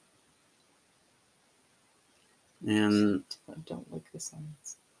 Yeah. And I don't like the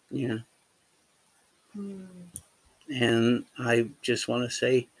signs. Yeah. And I just want to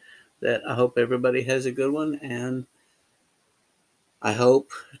say that I hope everybody has a good one, and I hope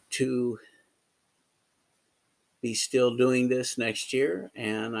to be still doing this next year,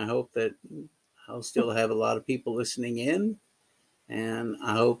 and I hope that I'll still have a lot of people listening in, and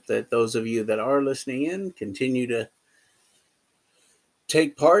I hope that those of you that are listening in continue to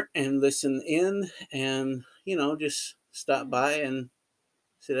take part and listen in, and just stop by and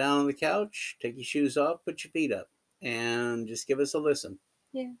sit down on the couch, take your shoes off, put your feet up, and just give us a listen.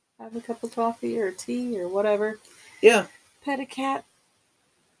 Yeah, have a cup of coffee or tea or whatever. Yeah. Pet a cat.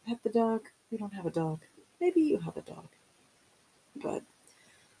 Pet the dog. We don't have a dog. Maybe you have a dog. But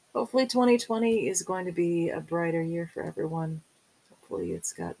hopefully 2020 is going to be a brighter year for everyone. Hopefully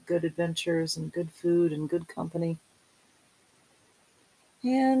it's got good adventures and good food and good company.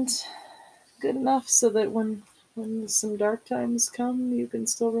 And good enough so that when some dark times come, you can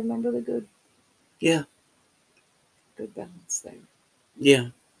still remember the good. Yeah. Good balance there. Yeah.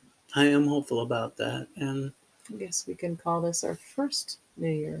 I am hopeful about that. And I guess we can call this our first New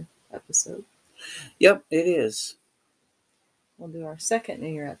Year episode. Yep, it is. We'll do our second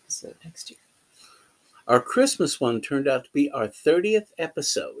New Year episode next year. Our Christmas one turned out to be our 30th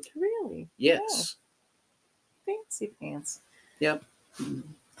episode. Really? Yes. Oh. Fancy pants. Yep.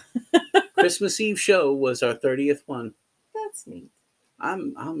 Christmas Eve show was our 30th one. That's neat.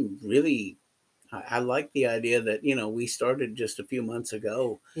 I'm really, I like the idea that, we started just a few months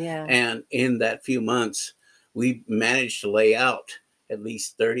ago. Yeah. And in that few months, we managed to lay out at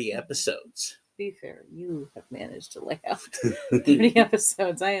least 30 episodes. To be fair, you have managed to lay out 30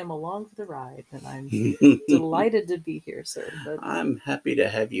 episodes. I am along for the ride, and I'm delighted to be here, sir. But I'm happy to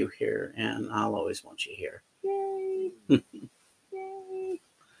have you here, and I'll always want you here. Yay! Yay!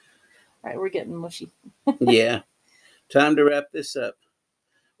 All right, we're getting mushy. Yeah. Time to wrap this up.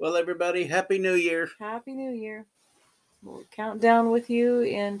 Well, everybody, Happy New Year. Happy New Year. We'll count down with you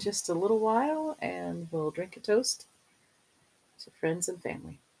in just a little while, and we'll drink a toast to friends and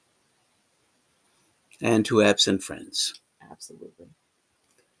family. And to absent friends. Absolutely.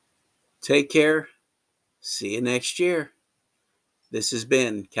 Take care. See you next year. This has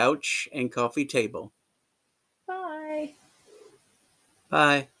been Couch and Coffee Table. Bye.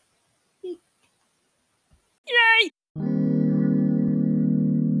 Bye.